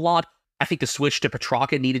limiting him a lot. I think the switch to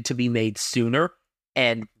Petrarca needed to be made sooner,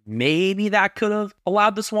 and maybe that could have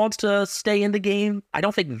allowed the Swans to stay in the game. I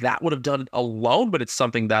don't think that would have done it alone, but it's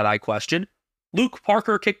something that I question. Luke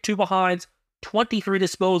Parker kicked 2 behinds, 23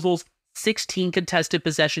 disposals, 16 contested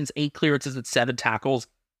possessions, 8 clearances, and 7 tackles.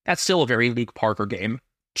 That's still a very Luke Parker game.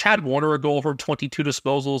 Chad Warner a goal from 22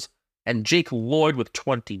 disposals, and Jake Lloyd with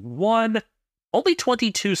 21. Only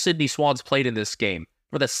 22 Sydney Swans played in this game.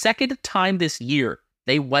 For the second time this year,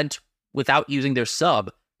 they went without using their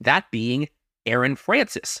sub, that being Aaron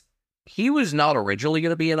Francis. He was not originally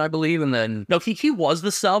going to be in, I believe, and then... No, he was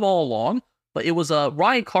the sub all along, but it was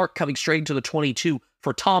Ryan Clark coming straight into the 22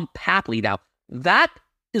 for Tom Papley. Now, that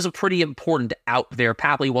is a pretty important out there.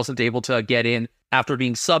 Papley wasn't able to get in after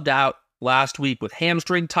being subbed out last week with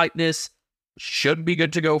hamstring tightness. Should be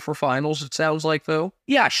good to go for finals, it sounds like, though.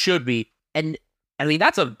 Yeah, should be. And, I mean,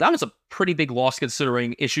 that was a pretty big loss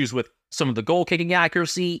considering issues with some of the goal-kicking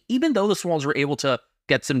accuracy. Even though the Swans were able to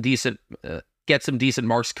get some decent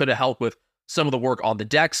marks, could have helped with some of the work on the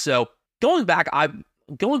deck. So, going back,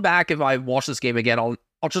 if I watch this game again, I'll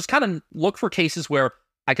just kind of look for cases where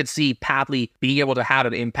I could see Papley being able to have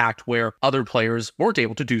an impact where other players weren't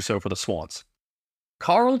able to do so for the Swans.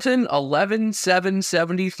 Carlton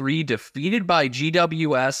 11-7-73 defeated by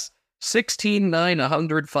GWS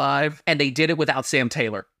 16-9-105. And they did it without Sam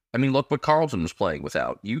Taylor. I mean, look what Carlton was playing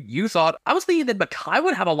without. You thought... I was thinking that Mackay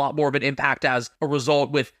would have a lot more of an impact as a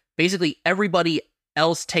result with basically everybody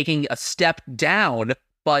else taking a step down.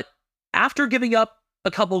 But after giving up a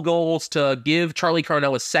couple goals to give Charlie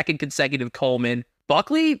Curnow a second consecutive Coleman,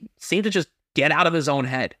 Buckley seemed to just get out of his own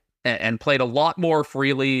head and played a lot more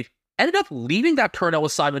freely. Ended up leaving that Curnow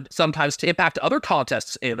assignment sometimes to impact other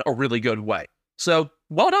contests in a really good way. So,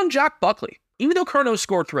 well done, Jack Buckley. Even though Curnow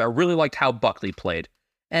scored 3, I really liked how Buckley played.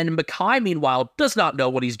 And Mackay, meanwhile, does not know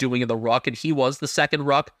what he's doing in the ruck, and he was the second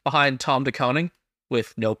ruck behind Tom DeConing,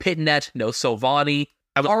 with no Pitnet, no Silvani.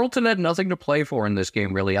 Carlton had nothing to play for in this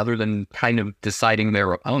game, really, other than kind of deciding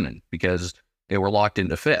their opponent, because they were locked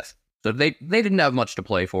into 5th. So they didn't have much to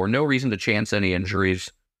play for, no reason to chance any injuries.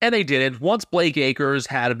 And they didn't. Once Blake Akers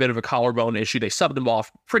had a bit of a collarbone issue, they subbed him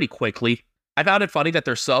off pretty quickly. I found it funny that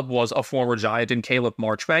their sub was a former Giant in Caleb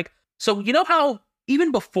Marchbank. So you know how,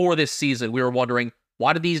 even before this season, we were wondering,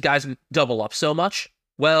 why did these guys double up so much?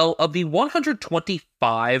 Well, of the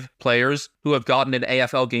 125 players who have gotten an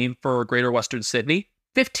AFL game for Greater Western Sydney,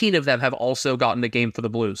 15 of them have also gotten a game for the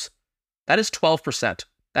Blues. That is 12%.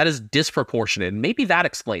 That is disproportionate. Maybe that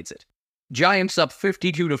explains it. Giants up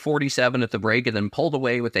 52-47 at the break and then pulled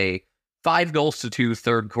away with a 5-2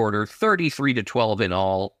 third quarter, 33-12 in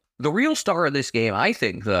all. The real star of this game, I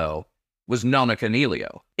think, though, was Nona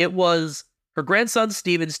Canelio. It was her grandson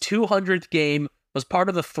Steven's 200th game, was part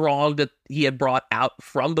of the throng that he had brought out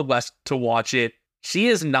from the West to watch it. She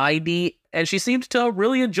is 90, and she seemed to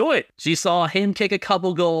really enjoy it. She saw him kick a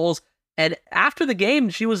couple goals, and after the game,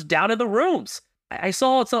 she was down in the rooms. I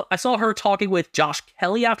saw her talking with Josh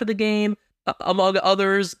Kelly after the game, among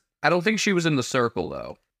others. I don't think she was in the circle,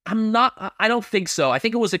 though. I don't think so. I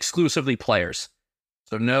think it was exclusively players.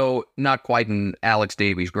 So no, not quite an Alex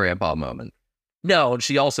Davies grandpa moment. No, and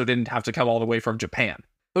she also didn't have to come all the way from Japan.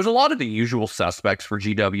 There's a lot of the usual suspects for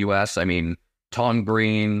GWS. I mean, Tom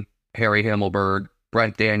Green, Harry Himmelberg,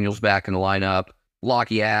 Brent Daniels back in the lineup,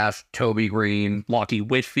 Lockie Ash, Toby Green, Lockie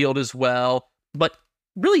Whitfield as well. But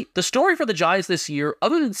really, the story for the Giants this year,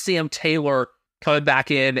 other than Sam Taylor coming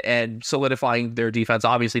back in and solidifying their defense,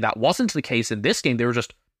 obviously that wasn't the case in this game.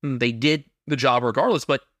 They did the job regardless,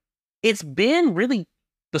 but it's been really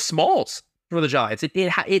the smalls for the Giants.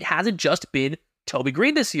 It hasn't just been Toby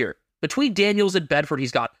Green this year. Between Daniels and Bedford,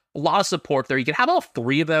 he's got a lot of support there. You can have all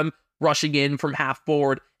 3 of them rushing in from half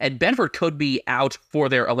forward, and Bedford could be out for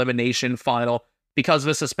their elimination final because of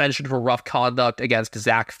a suspension for rough conduct against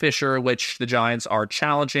Zach Fisher, which the Giants are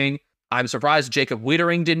challenging. I'm surprised Jacob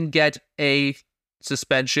Wiedering didn't get a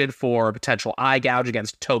suspension for a potential eye gouge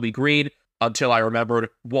against Toby Green until I remembered,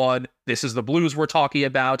 1, this is the Blues we're talking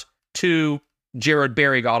about, 2, Jared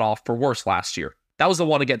Berry got off for worse last year. That was the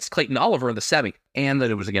one against Clayton Oliver in the semi. And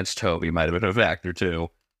that it was against Toby might have been a factor, too.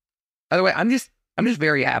 By the way, I'm just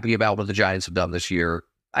very happy about what the Giants have done this year.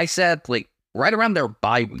 I said, right around their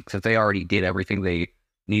bye week, that they already did everything they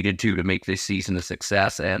needed to make this season a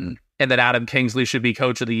success, and that Adam Kingsley should be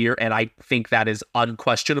coach of the year, and I think that is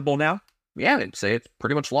unquestionable now. Yeah, I'd say it's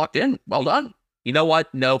pretty much locked in. Well done. You know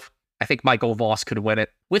what? Nope. I think Michael Voss could win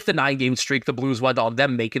it. With the 9-game streak the Blues went on,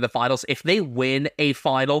 them making the finals, if they win a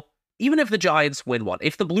final, even if the Giants win one,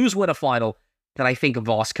 if the Blues win a final, then I think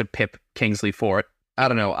Voss could pip Kingsley for it. I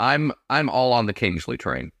don't know. I'm all on the Kingsley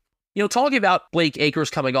train. You know, talking about Blake Akers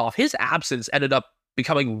coming off, his absence ended up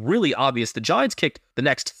becoming really obvious. The Giants kicked the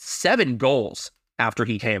next 7 goals after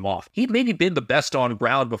he came off. He'd maybe been the best on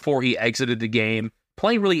ground before he exited the game,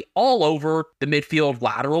 playing really all over the midfield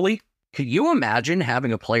laterally. Could you imagine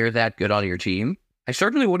having a player that good on your team? I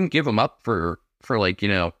certainly wouldn't give him up for like,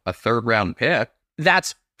 a third round pick.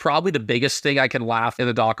 That's probably the biggest thing I can laugh in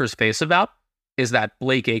the Dockers' face about, is that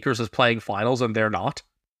Blake Acres is playing finals and they're not.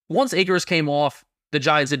 Once Acres came off, the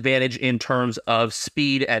Giants' advantage in terms of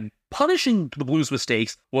speed and punishing the Blues'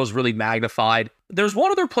 mistakes was really magnified. There's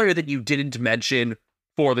one other player that you didn't mention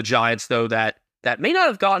for the Giants, though, that may not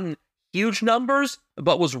have gotten huge numbers,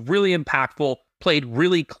 but was really impactful, played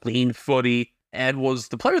really clean footy, and was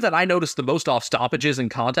the player that I noticed the most off stoppages in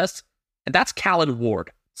contests, and that's Callan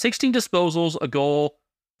Ward. 16 disposals, a goal,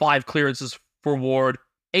 5 clearances for Ward.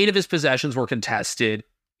 8 of his possessions were contested.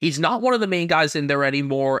 He's not one of the main guys in there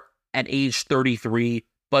anymore at age 33,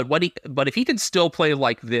 but if he can still play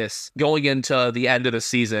like this going into the end of the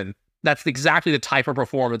season, that's exactly the type of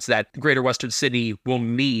performance that Greater Western Sydney will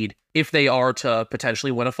need if they are to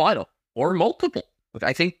potentially win a final or multiple.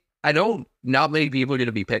 I know not many people are going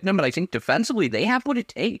to be picking them, but I think defensively they have what it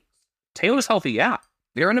takes. Taylor's healthy, yeah.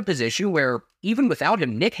 They're in a position where even without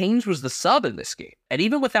him, Nick Haynes was the sub in this game. And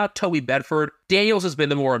even without Toby Bedford, Daniels has been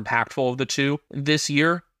the more impactful of the two this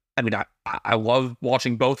year. I mean, I love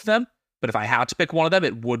watching both of them, but if I had to pick one of them,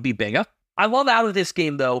 it would be Binga. I love out of this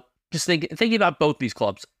game, though, just thinking about both these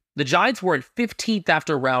clubs. The Giants were in 15th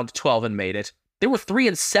after round 12 and made it. They were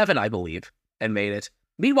 3-7, I believe, and made it.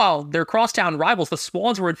 Meanwhile, their crosstown rivals, the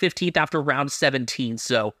Swans, were in 15th after round 17,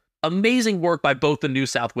 so amazing work by both the New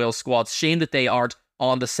South Wales squads. Shame that they aren't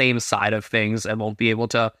on the same side of things and won't be able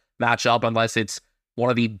to match up unless it's one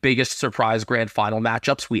of the biggest surprise grand final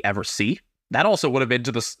matchups we ever see. That also would have been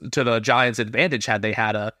to the Giants' advantage had they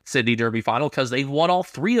had a Sydney Derby final, because they've won all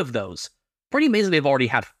 3 of those. Pretty amazing they've already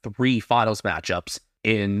had 3 finals matchups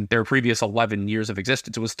in their previous 11 years of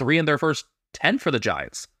existence. It was 3 in their first 10 for the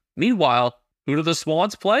Giants. Meanwhile, who do the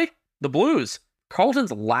Swans play? The Blues.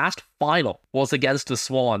 Carlton's last final was against the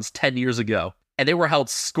Swans 10 years ago, and they were held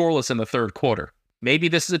scoreless in the third quarter. Maybe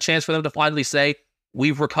this is a chance for them to finally say,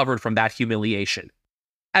 we've recovered from that humiliation.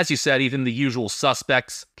 As you said, even the usual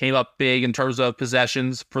suspects came up big in terms of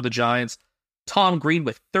possessions for the Giants. Tom Green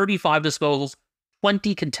with 35 disposals,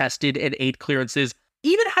 20 contested, and 8 clearances.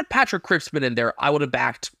 Even had Patrick Cripsman in there, I would have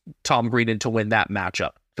backed Tom Green in to win that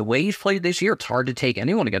matchup. The way he's played this year, it's hard to take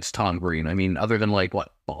anyone against Tom Green. I mean, other than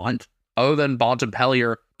Bont? Other than Bont and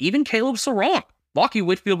Pellier, even Caleb Sarong. Lockie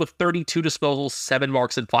Whitfield with 32 disposals, 7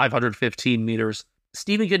 marks and 515 meters.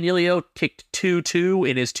 Stephen Canelio kicked 2-2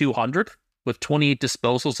 in his 200th with 28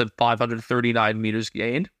 disposals and 539 meters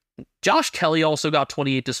gained. Josh Kelly also got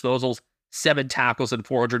 28 disposals, 7 tackles and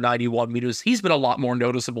 491 meters. He's been a lot more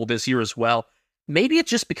noticeable this year as well. Maybe it's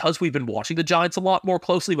just because we've been watching the Giants a lot more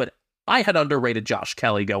closely, but I had underrated Josh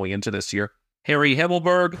Kelly going into this year. Harry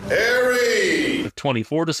Himmelberg with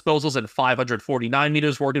 24 disposals and 549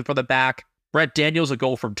 meters working for the back. Brett Daniels, a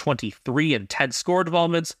goal from 23 and 10 score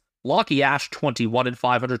developments. Lockie Ash, 21 and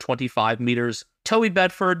 525 meters. Toby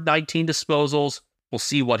Bedford, 19 disposals. We'll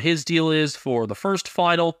see what his deal is for the first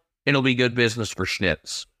final. It'll be good business for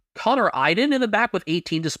Schnitz. Connor Iden in the back with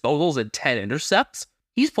 18 disposals and 10 intercepts.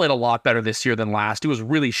 He's played a lot better this year than last. He was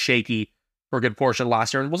really shaky for a good portion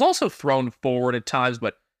last year and was also thrown forward at times,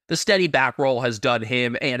 but the steady back roll has done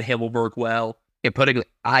him and Himmelberg well. Putting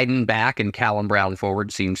Iden back and Callum Brown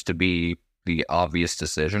forward seems to be the obvious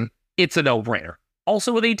decision. It's a no-brainer.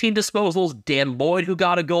 Also with 18 disposals, Dan Lloyd, who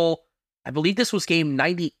got a goal. I believe this was game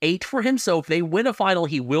 98 for him, so if they win a final,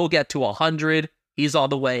 he will get to 100. He's on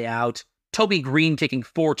the way out. Toby Green kicking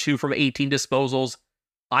 4-2 from 18 disposals.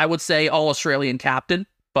 I would say all-Australian captain,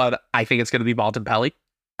 but I think it's going to be Bontempelli.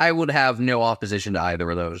 I would have no opposition to either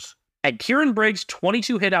of those. And Kieran Briggs,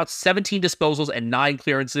 22 hitouts, 17 disposals, and 9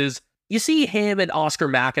 clearances. You see him and Oscar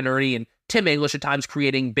McInerney and Tim English at times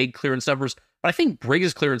creating big clearance numbers, but I think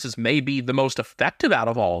Briggs' clearances may be the most effective out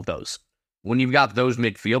of all of those. When you've got those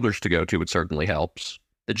midfielders to go to, it certainly helps.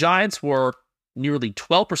 The Giants were nearly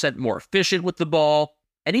 12% more efficient with the ball,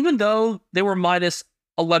 and even though they were minus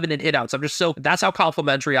 11 in hitouts, that's how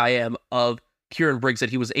complimentary I am of Kieran Briggs that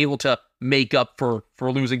he was able to make up for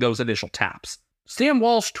losing those initial taps. Sam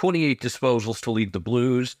Walsh, 28 disposals to lead the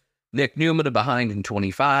Blues. Nick Newman, a behind in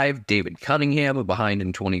 25. David Cunningham, a behind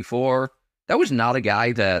in 24. That was not a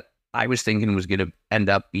guy that I was thinking was going to end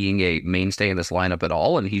up being a mainstay in this lineup at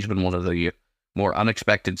all, and he's been one of the more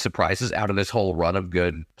unexpected surprises out of this whole run of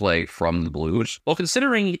good play from the Blues. Well,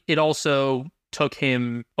 considering it also took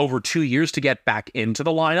him over 2 years to get back into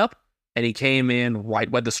the lineup, and he came in right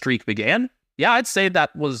when the streak began, yeah, I'd say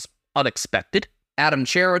that was unexpected. Adam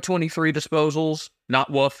Chera, 23 disposals.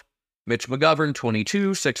 Not woof. Mitch McGovern,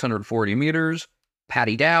 22, 640 meters.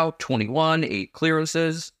 Patty Dow, 21, 8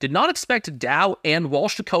 clearances. Did not expect Dow and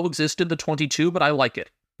Walsh to coexist in the 22, but I like it.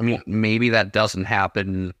 I mean, maybe that doesn't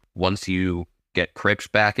happen once you get Cripps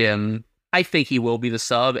back in. I think he will be the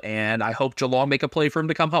sub, and I hope Geelong make a play for him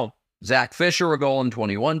to come home. Zach Fisher, a goal and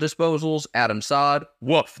 21 disposals. Adam Saad,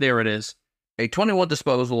 Woof, there it is. a 21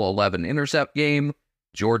 disposal, 11 intercept game.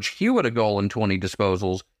 George Hewitt, a goal and 20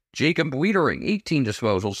 disposals. Jacob Wiedering, 18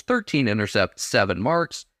 disposals, 13 intercepts, 7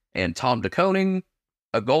 marks. And Tom DeConing,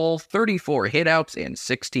 a goal, 34 hitouts, and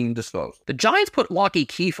 16 disposals. The Giants put Lockie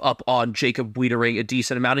Keefe up on Jacob Wiedering a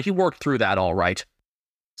decent amount, and he worked through that all right.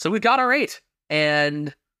 So we've got our 8.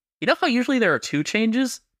 And you know how usually there are 2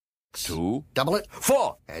 changes? 2. Double it.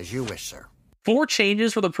 4. As you wish, sir. 4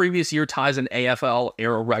 changes for the previous year ties an AFL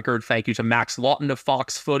era record. Thank you to Max Lawton of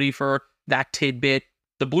Fox Footy for that tidbit.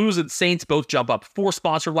 The Blues and Saints both jump up 4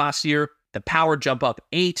 spots from last year. The Power jump up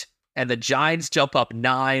 8. And the Giants jump up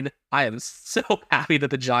 9. I am so happy that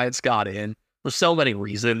the Giants got in for so many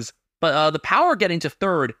reasons. But the Power getting to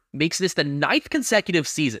 3rd makes this the 9th consecutive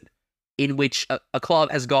season in which a club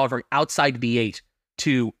has gone from outside the 8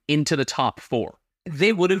 to into the top 4.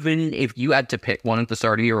 They would have been, if you had to pick one at the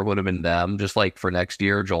start of the year, it would have been them. Just like for next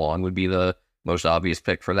year, Geelong would be the most obvious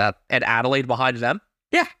pick for that. And Adelaide behind them?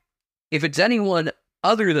 Yeah. If it's anyone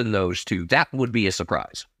other than those 2, that would be a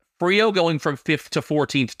surprise. Freo going from 5th to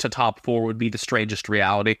 14th to top 4 would be the strangest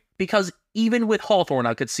reality, because even with Hawthorn,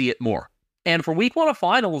 I could see it more. And for week 1 of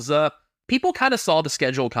finals, people kind of saw the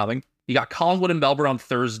schedule coming. You got Collingwood and Melbourne on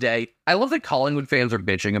Thursday. I love that Collingwood fans are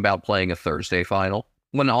bitching about playing a Thursday final,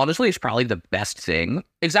 when honestly it's probably the best thing.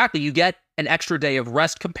 Exactly. You get an extra day of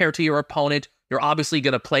rest compared to your opponent. You're obviously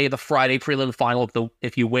going to play the Friday prelim final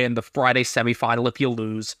if you win, the Friday semifinal if you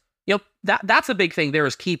lose. You know, that's a big thing there,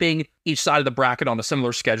 is keeping each side of the bracket on a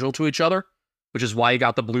similar schedule to each other, which is why you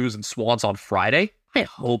got the Blues and Swans on Friday. I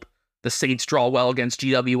hope the Saints draw well against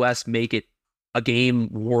GWS, make it a game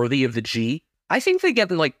worthy of the G. I think they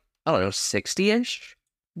get like, I don't know, 60-ish?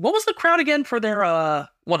 What was the crowd again for their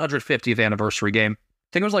 150th anniversary game?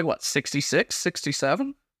 I think it was like, what, 66,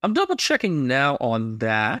 67? I'm double checking now on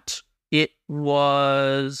that. It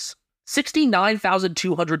was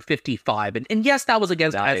 69,255. And yes, that was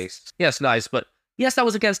against... Nice. Yes, nice. But yes, that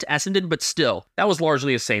was against Essendon, but still, that was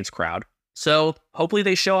largely a Saints crowd. So hopefully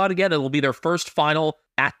they show out again. It will be their first final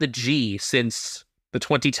at the G since the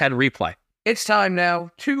 2010 replay. It's time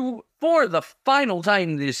now to, for the final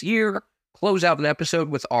time this year, close out an episode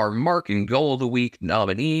with our Mark and Goal of the Week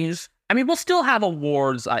nominees. I mean, we'll still have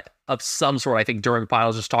awards of some sort, I think, during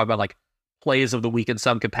finals, just talk about like plays of the week in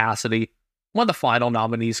some capacity. When the final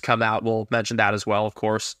nominees come out, we'll mention that as well, of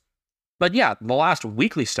course. But yeah, the last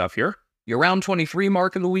weekly stuff here. Your round 23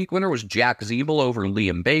 Mark of the Week winner was Jack Zeeble over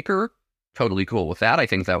Liam Baker. Totally cool with that. I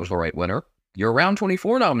think that was the right winner. Your round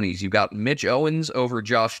 24 nominees, you got Mitch Owens over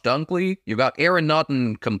Josh Dunkley. You've got Aaron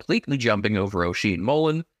Naughton completely jumping over O'Sheen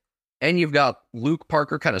Mullen. And you've got Luke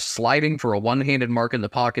Parker kind of sliding for a one-handed mark in the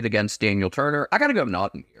pocket against Daniel Turner. I got to go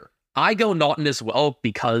Naughton here. I go Naughton as well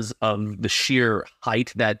because of the sheer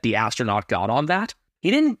height that the astronaut got on that.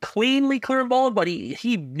 He didn't cleanly clear Mullen, but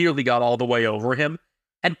he nearly got all the way over him.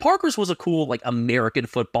 And Parker's was a cool, like, American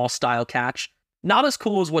football style catch. Not as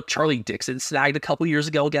cool as what Charlie Dixon snagged a couple years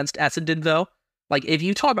ago against Essendon, though. Like, if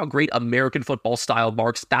you talk about great American football style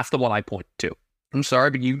marks, that's the one I point to. I'm sorry,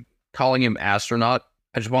 but you calling him astronaut,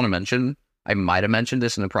 I just want to mention, I might have mentioned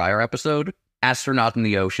this in a prior episode, Astronaut in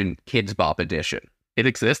the Ocean Kids Bop Edition. It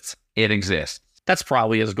exists? It exists. That's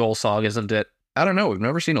probably his goal song, isn't it? I don't know. We've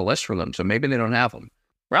never seen a list for them, so maybe they don't have them.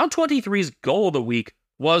 Round 23's goal of the week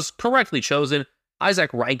was correctly chosen.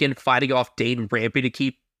 Isaac Rankin fighting off Dane Rampy to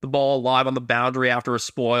keep the ball alive on the boundary after a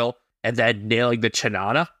spoil, and then nailing the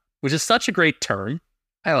Chanana, which is such a great turn.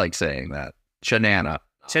 I like saying that. Chanana.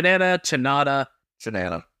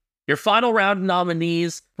 Chanana. Your final round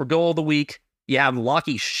nominees for goal of the week, you have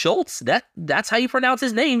Lockie Schultz. That's how you pronounce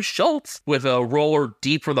his name, Schultz, with a roller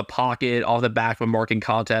deep from the pocket off the back of a marking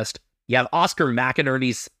contest. You have Oscar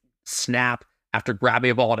McInerney's snap after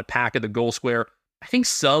grabbing a ball in a pack in the goal square. I think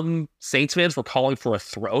some Saints fans were calling for a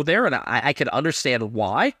throw there, and I can understand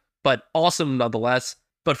why, but awesome nonetheless.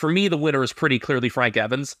 But for me, the winner is pretty clearly Frank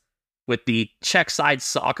Evans, with the check side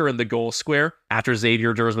soccer in the goal square after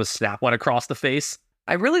Xavier Dersma's snap went across the face.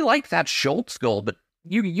 I really like that Schultz goal, but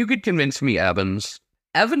you could convince me Evans.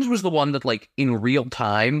 Evans was the one that, like, in real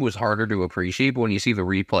time was harder to appreciate, but when you see the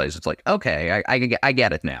replays, it's like, okay, I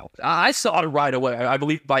get it now. I saw it right away. I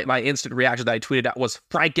believe my instant reaction that I tweeted out was,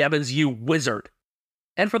 Frank Evans, you wizard.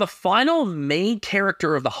 And for the final main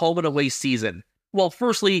character of the home and away season, well,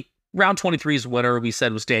 firstly, round 23's winner, we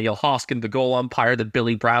said, was Daniel Hoskin, the goal umpire that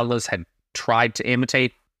Billy Brownless had tried to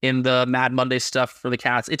imitate in the Mad Monday stuff for the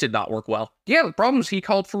Cats. It did not work well. Yeah, the problem is he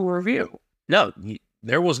called for a review. No,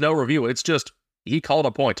 there was no review. It's just he called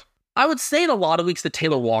a point. I would say in a lot of weeks that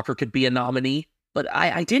Taylor Walker could be a nominee, but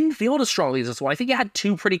I didn't feel it as strongly as this one. I think you had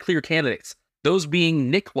two pretty clear candidates. Those being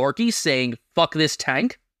Nick Larkey saying, fuck this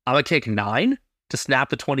tank, I'm gonna kick 9 to snap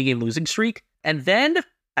the 20-game losing streak. And then,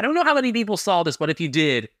 I don't know how many people saw this, but if you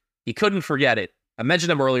did, you couldn't forget it. I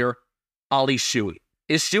mentioned him earlier, Ali Shuey.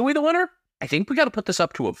 Is Shuey the winner? I think we got to put this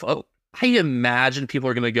up to a vote. I imagine people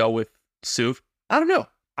are going to go with Suv. I don't know.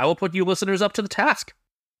 I will put you listeners up to the task.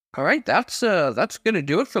 All right, that's going to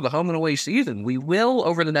do it for the home and away season. We will,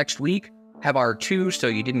 over the next week, have our 2 So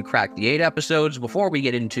You Didn't Crack the 8 episodes before we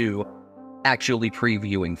get into actually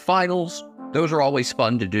previewing finals. Those are always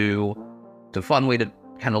fun to do. It's a fun way to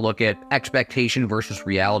kind of look at expectation versus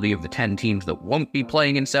reality of the 10 teams that won't be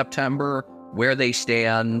playing in September, where they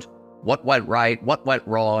stand, what went right, what went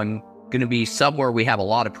wrong. Going to be some where we have a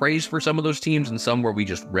lot of praise for some of those teams and some where we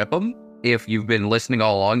just rip them. If you've been listening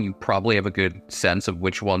all along, you probably have a good sense of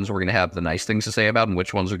which ones we're going to have the nice things to say about and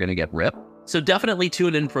which ones are going to get ripped. So definitely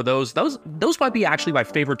tune in for those. Those might be actually my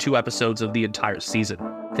favorite 2 episodes of the entire season,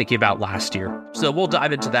 thinking about last year. So we'll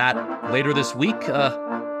dive into that later this week.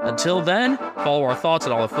 Until then, follow our thoughts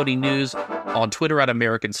and all the footy news on Twitter at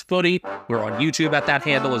Americans Footy. We're on YouTube at that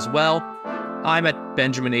handle as well. I'm at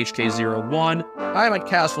BenjaminHK01. I'm at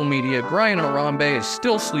Castle Media. Brian Arambe is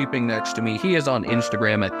still sleeping next to me. He is on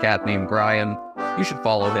Instagram at catnamebrian. You should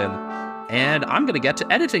follow him. And I'm going to get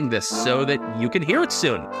to editing this so that you can hear it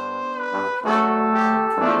soon.